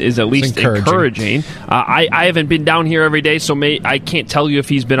is at least encouraging. I haven't been down here every day, so I can't tell you if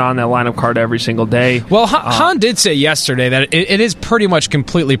he's been on that lineup card every single day. Well, Hahn did say yesterday that it is pretty much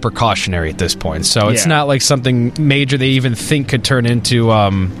completely precautionary at this point, so it's not like something major they even think could turn into...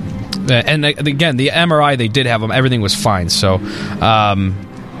 and again, the MRI they did have him. Everything was fine. So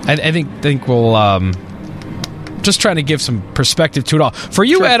I think we'll just trying to give some perspective to it all. For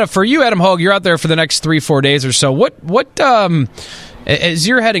you, Adam Hoge, you're out there for the next 3-4 days or so. What as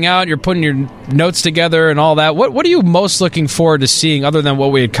you're heading out, you're putting your notes together and all that, what are you most looking forward to seeing other than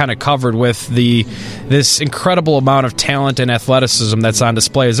what we had kind of covered with this incredible amount of talent and athleticism that's on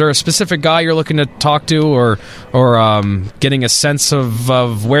display? Is there a specific guy you're looking to talk to or getting a sense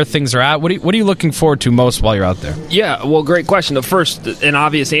of where things are at? What are you looking forward to most while you're out there? Yeah, well, great question. The first and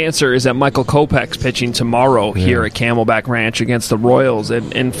obvious answer is that Michael Kopech's pitching tomorrow here at Camelback Ranch against the Royals.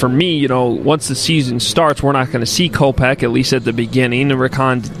 And for me, once the season starts, we're not going to see Kopech, at least at the beginning. And Rick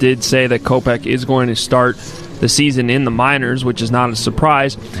Hahn did say that Kopech is going to start the season in the minors, which is not a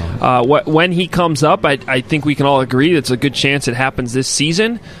surprise. When he comes up, I think we can all agree it's a good chance it happens this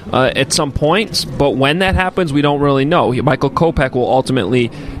season at some point. But when that happens, we don't really know. Michael Kopech will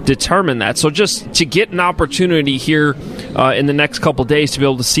ultimately determine that. So just to get an opportunity here in the next couple days to be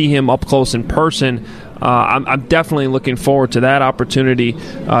able to see him up close in person, I'm definitely looking forward to that opportunity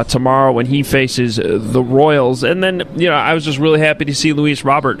tomorrow when he faces the Royals. And then, I was just really happy to see Luis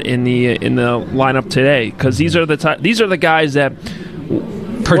Robert in the lineup today, because these are the guys that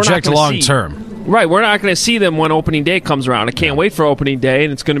project long term. Right, we're not going to see them when opening day comes around. I can't wait for opening day,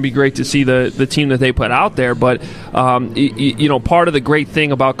 and it's going to be great to see the team that they put out there. But part of the great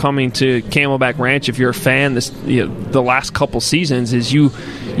thing about coming to Camelback Ranch, if you're a fan, the last couple seasons, is you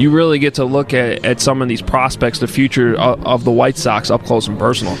really get to look at some of these prospects, the future of the White Sox, up close and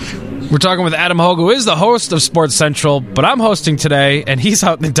personal. We're talking with Adam Hoge, who is the host of Sports Central, but I'm hosting today, and he's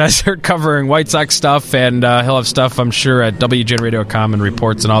out in the desert covering White Sox stuff, and he'll have stuff, I'm sure, at WGN Radio.com and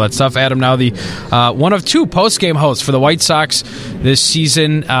reports and all that stuff. Adam, now the one of two post-game hosts for the White Sox this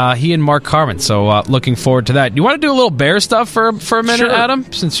season, he and Mark Carman, so looking forward to that. Do you want to do a little Bears stuff for a minute, sure,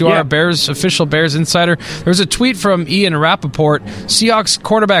 Adam, since you are a official Bears insider? There's a tweet from Ian Rappaport. Seahawks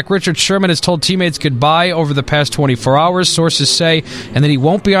cornerback Richard Sherman has told teammates goodbye over the past 24 hours, sources say, and that he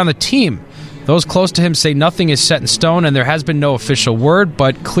won't be on the team. Those close to him say nothing is set in stone, and there has been no official word,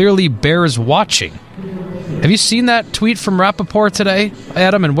 but clearly Bears watching. Have you seen that tweet from Rappaport today,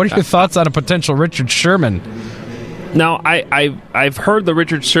 Adam? And what are your thoughts on a potential Richard Sherman? Now, I've heard the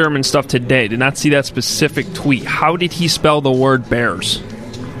Richard Sherman stuff today. Did not see that specific tweet. How did he spell the word Bears?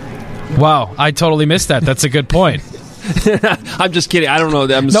 Wow, I totally missed that. That's a good point. I'm just kidding. I don't know.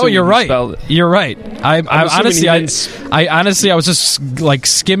 No, you're right. You're right. I honestly, I was just like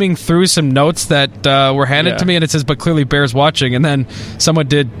skimming through some notes that were handed to me, and it says, "But clearly Bears watching." And then someone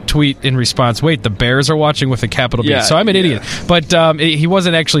did tweet in response, "Wait, the Bears are watching with a capital B." So I'm an idiot. But he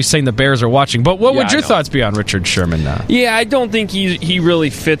wasn't actually saying the Bears are watching. But what would your thoughts be on Richard Sherman now? Yeah, I don't think he really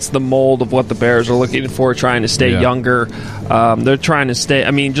fits the mold of what the Bears are looking for, trying to stay younger. They're trying to stay.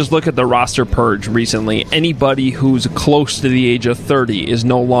 I mean, just look at the roster purge recently. Anybody who's close to the age of 30 is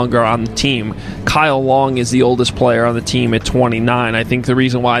no longer on the team. Kyle Long is the oldest player on the team at 29. I think the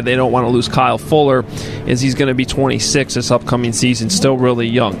reason why they don't want to lose Kyle Fuller is he's going to be 26 this upcoming season, still really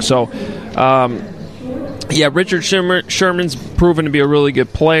young. So, Richard Sherman's proven to be a really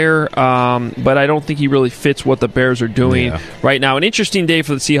good player, but I don't think he really fits what the Bears are doing right now. An interesting day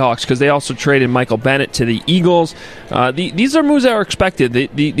for the Seahawks because they also traded Michael Bennett to the Eagles. These are moves that are expected. The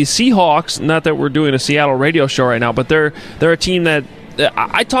Seahawks, not that we're doing a Seattle radio show right now, but they're a team that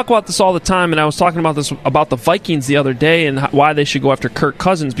I talk about this all the time, and I was talking about this about the Vikings the other day and why they should go after Kirk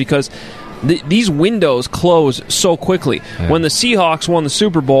Cousins because these windows close so quickly. Yeah. When the Seahawks won the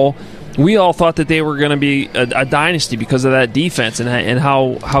Super Bowl, we all thought that they were going to be a dynasty because of that defense and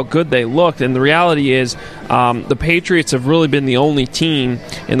how good they looked. And the reality is the Patriots have really been the only team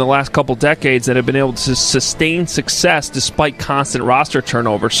in the last couple decades that have been able to sustain success despite constant roster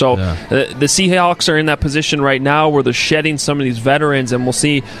turnover. So the Seahawks are in that position right now where they're shedding some of these veterans, and we'll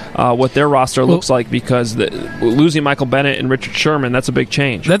see what their roster looks like because losing Michael Bennett and Richard Sherman, that's a big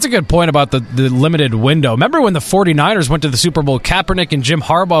change. That's a good point about the limited window. Remember when the 49ers went to the Super Bowl, Kaepernick and Jim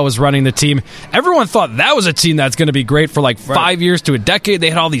Harbaugh was running the team. Everyone thought that was a team that's going to be great for like 5 years to a decade. They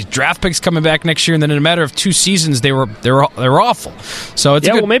had all these draft picks coming back next year, and then in a matter of 2 seasons, they were awful. So it's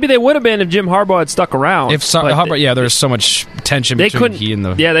well, maybe they would have been if Jim Harbaugh had stuck around. Harbaugh, there's so much tension between he and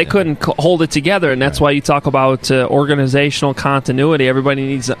the. Yeah, they couldn't hold it together, and that's why you talk about organizational continuity. Everybody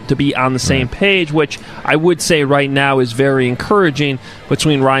needs to be on the same page, which I would say right now is very encouraging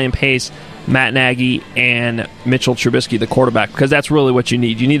between Ryan Pace, Matt Nagy, and Mitchell Trubisky, the quarterback, because that's really what you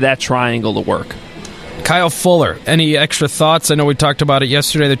need. You need that triangle to work. Kyle Fuller, any extra thoughts? I know we talked about it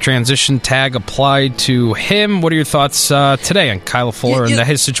yesterday, the transition tag applied to him. What are your thoughts today on Kyle Fuller and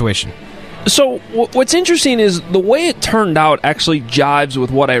his situation? So what's interesting is the way it turned out actually jives with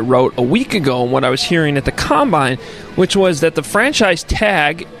what I wrote a week ago and what I was hearing at the Combine, which was that the franchise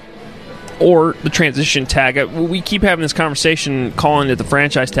tag or the transition tag. We keep having this conversation calling it the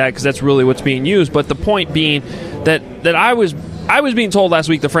franchise tag because that's really what's being used. But the point being that I was being told last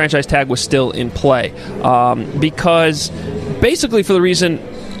week the franchise tag was still in play because basically for the reason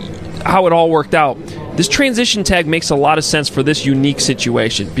how it all worked out, this transition tag makes a lot of sense for this unique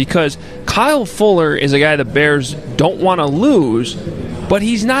situation because Kyle Fuller is a guy the Bears don't want to lose, but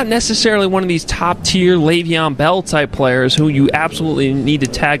he's not necessarily one of these top-tier Le'Veon Bell type players who you absolutely need to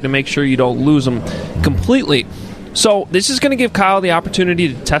tag to make sure you don't lose them completely. So this is going to give Kyle the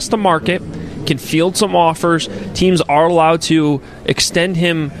opportunity to test the market, can field some offers. Teams are allowed to extend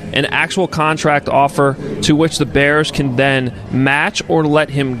him an actual contract offer to which the Bears can then match or let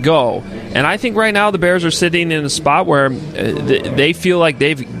him go. And I think right now the Bears are sitting in a spot where they feel like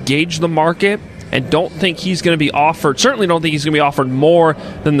they've gauged the market and don't think he's going to be offered, certainly don't think he's going to be offered more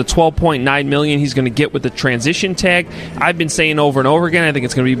than the $12.9 million he's going to get with the transition tag. I've been saying over and over again, I think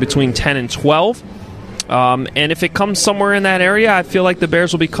it's going to be between 10 and 12. And if it comes somewhere in that area, I feel like the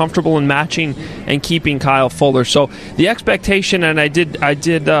Bears will be comfortable in matching and keeping Kyle Fuller. So the expectation, and I did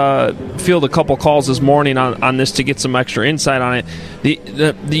field a couple calls this morning on this to get some extra insight on it.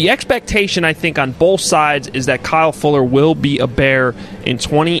 The expectation, I think, on both sides is that Kyle Fuller will be a Bear in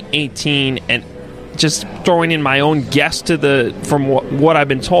 2018, and just throwing in my own guess from what I've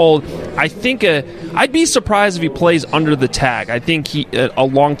been told, I think I'd be surprised if he plays under the tag. I think a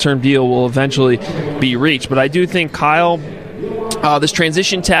long-term deal will eventually be reached, but I do think Kyle, this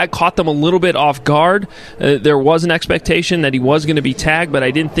transition tag caught them a little bit off guard. There was an expectation that he was going to be tagged, but I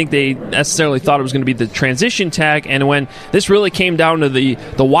didn't think they necessarily thought it was going to be the transition tag. And when this really came down to the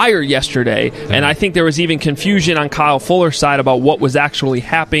wire yesterday, and I think there was even confusion on Kyle Fuller's side about what was actually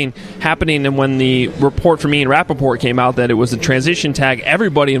happening. And when the report from Ian Rappaport came out that it was a transition tag,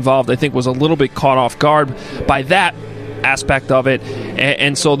 everybody involved, I think, was a little bit caught off guard by that aspect of it,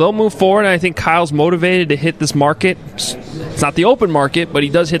 and so they'll move forward. And I think Kyle's motivated to hit this market. It's not the open market, but he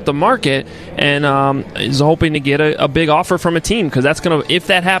does hit the market, and is hoping to get a big offer from a team, because if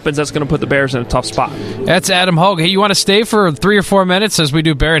that happens, that's gonna put the Bears in a tough spot. That's Adam Hoge. Hey, you want to stay for 3 or 4 minutes as we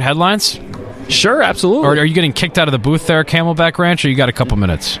do buried headlines? Sure, absolutely. Or are you getting kicked out of the booth there, Camelback Ranch, or you got a couple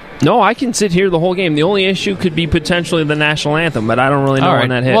minutes? No, I can sit here the whole game. The only issue could be potentially the national anthem, but I don't really know when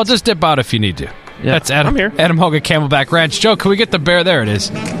that hits. Well, just dip out if you need to. Yeah, that's Adam. I'm here. Adam Hoge at Camelback Ranch. Joe, can we get the Bear? There it is.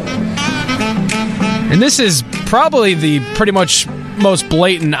 And this is probably the pretty much most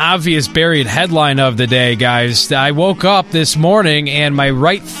blatant, obvious buried headline of the day, guys. I woke up this morning and my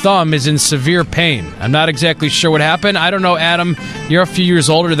right thumb is in severe pain. I'm not exactly sure what happened. I don't know, Adam, you're a few years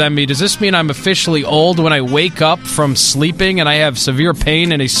older than me. Does this mean I'm officially old when I wake up from sleeping and I have severe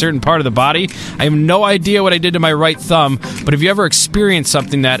pain in a certain part of the body? I have no idea what I did to my right thumb, but have you ever experienced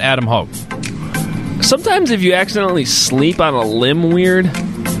something that, Adam Hoge? Sometimes if you accidentally sleep on a limb weird,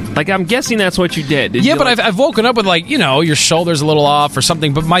 like I'm guessing that's what you did. But I've woken up with, like, your shoulder's a little off or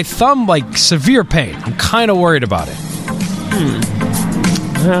something, but my thumb, like, severe pain. I'm kind of worried about it.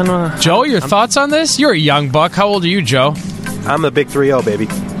 Joe, your thoughts on this? You're a young buck. How old are you, Joe? I'm a big 3-0, baby.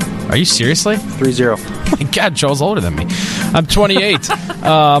 Are you seriously? 3-0. Oh my God, Joe's older than me. I'm 28.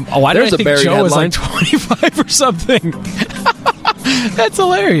 Why did I think Joe was like 25 or something? That's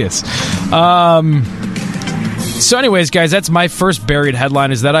hilarious. So anyways, guys, that's my first buried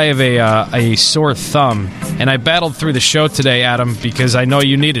headline, is that I have a sore thumb. And I battled through the show today, Adam, because I know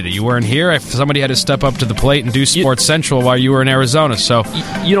you needed it. You weren't here. Somebody had to step up to the plate and do Sports Central while you were in Arizona. So,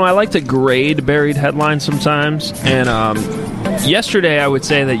 I like to grade buried headlines sometimes. And yesterday, I would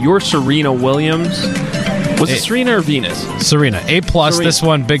say that your Serena Williams... Was it Serena or Venus? Serena. A+. This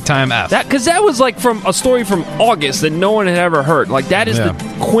one, big time F. Because that was like from a story from August that no one had ever heard. Like, that is the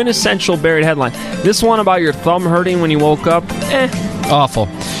quintessential buried headline. This one about your thumb hurting when you woke up, awful.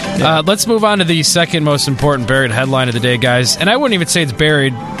 Yeah. Let's move on to the second most important buried headline of the day, guys. And I wouldn't even say it's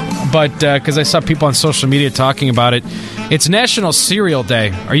buried, but because I saw people on social media talking about it. It's National Cereal Day.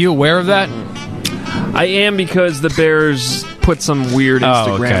 Are you aware of that? I am, because the Bears put some weird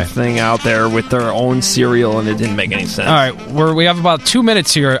Instagram thing out there with their own cereal, and it didn't make any sense. All right, we have about 2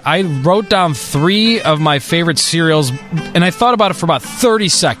 minutes here. I wrote down 3 of my favorite cereals, and I thought about it for about 30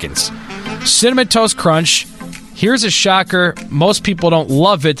 seconds. Cinnamon Toast Crunch. Here's a shocker. Most people don't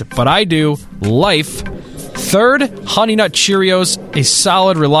love it, but I do. Life. Third, Honey Nut Cheerios, a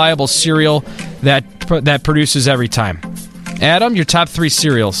solid, reliable cereal that produces every time. Adam, your top 3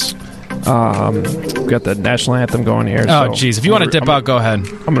 cereals. We've got the national anthem going here. Oh, jeez. If you want to dip out, go ahead. I'm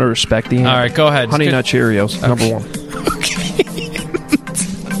going to respect the anthem. All right, go ahead. Honey Nut Cheerios, number 1. Okay.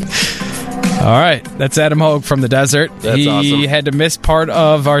 All right. That's Adam Hoge from the desert. That's awesome. He had to miss part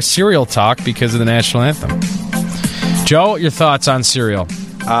of our cereal talk because of the national anthem. Joe, your thoughts on cereal?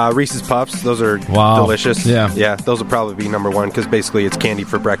 Reese's Puffs. Those are delicious. Yeah, those will probably be number one because basically it's candy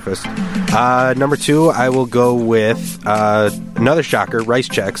for breakfast. Number two, I will go with another shocker, Rice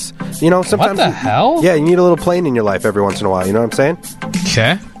Chex. Sometimes what the hell? Yeah, you need a little plain in your life every once in a while. You know what I'm saying?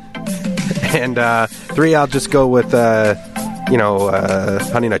 Okay. And three, I'll just go with Honey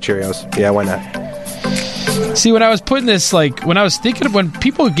Nut Cheerios. Yeah, why not? See, when I was putting this, when I was thinking of when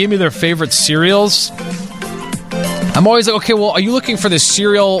people give me their favorite cereals, I'm always like, okay, well, are you looking for the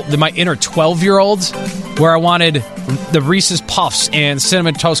cereal that my inner 12-year-old, where I wanted the Reese's Puffs and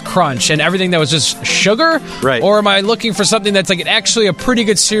Cinnamon Toast Crunch and everything that was just sugar? Right. Or am I looking for something that's actually a pretty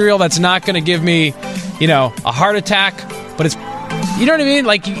good cereal that's not going to give me, a heart attack, but it's, you know what I mean?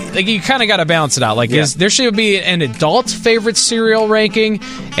 You kind of got to balance it out. There should be an adult favorite cereal ranking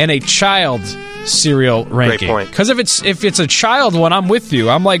and a child cereal ranking. Great point. Because if it's a child one, I'm with you.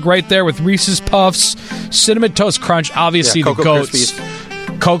 I'm right there with Reese's Puffs, Cinnamon Toast Crunch, obviously the goats.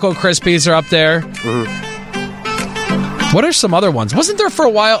 Crispies. Cocoa Krispies are up there. Mm-hmm. What are some other ones? Wasn't there for a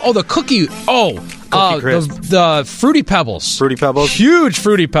while? Oh, the cookie. The Fruity Pebbles. Fruity Pebbles. Huge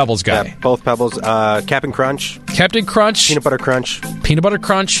Fruity Pebbles guy. Yeah, both Pebbles. Captain Crunch. Captain Crunch. Peanut Butter Crunch. Peanut Butter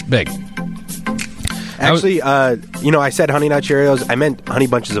Crunch. Big. Actually, I said Honey Nut Cheerios. I meant Honey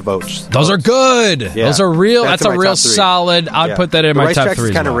Bunches of Oats. Those are good. Yeah. Those are real. That's a real solid. I'd put that in my top 3. Rice Chex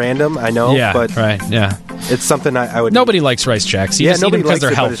is kind of random, I know. Yeah, but right. Yeah, it's something I would. Nobody likes Rice Chex. You just eat them because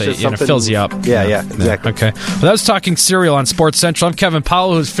they're healthy. It fills you up. Yeah, exactly. Okay. Well, that was Talking Cereal on Sports Central. I'm Kevin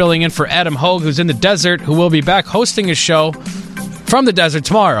Powell, who's filling in for Adam Hoge, who's in the desert, who will be back hosting his show from the desert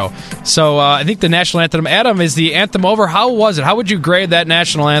tomorrow. So I think the national anthem. Adam, is the anthem over? How was it? How would you grade that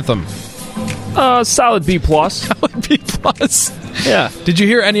national anthem? Solid B+. Solid B+. Yeah. Did you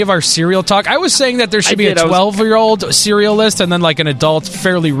hear any of our cereal talk? I was saying that there should be a 12-year-old cereal list and then an adult,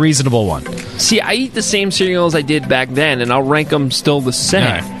 fairly reasonable one. See, I eat the same cereal as I did back then, and I'll rank them still the same.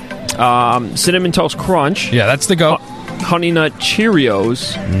 Right. Cinnamon Toast Crunch. Yeah, that's the go. Honey Nut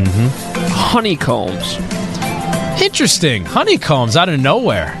Cheerios. Honeycombs. Interesting. Honeycombs out of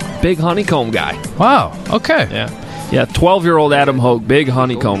nowhere. Big honeycomb guy. Wow. Okay. Yeah, 12-year-old Adam Hoge, big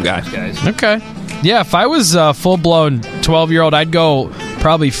honeycomb guy. Okay. Yeah, if I was a full-blown 12-year-old, I'd go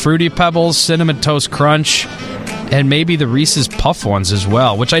probably Fruity Pebbles, Cinnamon Toast Crunch, and maybe the Reese's Puff ones as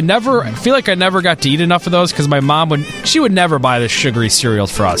well, which I feel like I never got to eat enough of those because my mom would never buy the sugary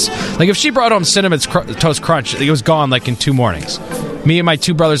cereals for us. If she brought home Cinnamon Toast Crunch, it was gone in 2 mornings. Me and my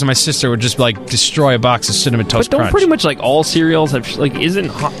 2 brothers and my sister would just destroy a box of Cinnamon Toast Crunch. But don't pretty much all cereals have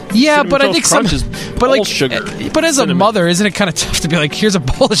isn't yeah, but I think Crunch is all sugar. But as a mother, isn't it kind of tough to be here's a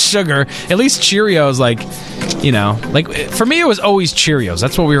bowl of sugar? At least Cheerios, for me it was always Cheerios.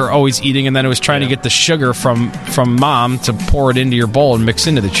 That's what we were always eating, and then it was trying to get the sugar from mom to pour it into your bowl and mix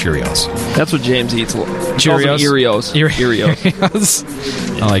into the Cheerios. That's what James eats. Cheerios.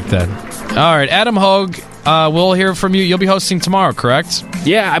 Cheerios. I like that. All right, Adam Hoge. We'll hear from you. You'll be hosting tomorrow, correct?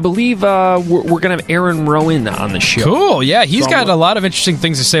 Yeah, I believe we're going to have Aaron Rowan on the show. Cool, yeah. He's got a lot of interesting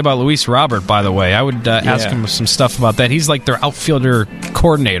things to say about Luis Robert, by the way. I would ask him some stuff about that. He's their outfielder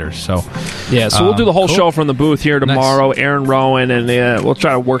coordinator. So we'll do the whole show from the booth here tomorrow. Nice. Aaron Rowan, and we'll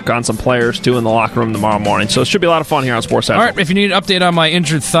try to work on some players, too, in the locker room tomorrow morning. So it should be a lot of fun here on Sports Central. All right, if you need an update on my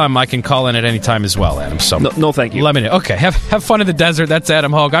injured thumb, I can call in at any time as well, Adam. So No, thank you. Let me know. Okay, have fun in the desert. That's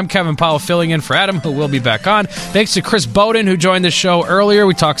Adam Hoge. I'm Kevin Powell filling in for Adam, who will be back on. Thanks to Chris Boden, who joined the show earlier.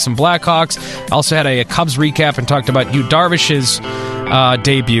 We talked some Blackhawks. Also had a Cubs recap and talked about Yu Darvish's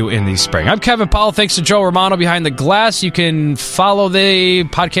debut in the spring. I'm Kevin Powell. Thanks to Joe Romano behind the glass. You can follow the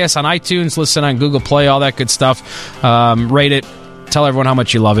podcast on iTunes, listen on Google Play, all that good stuff. Rate it. Tell everyone how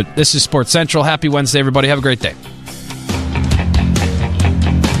much you love it. This is Sports Central. Happy Wednesday, everybody. Have a great day.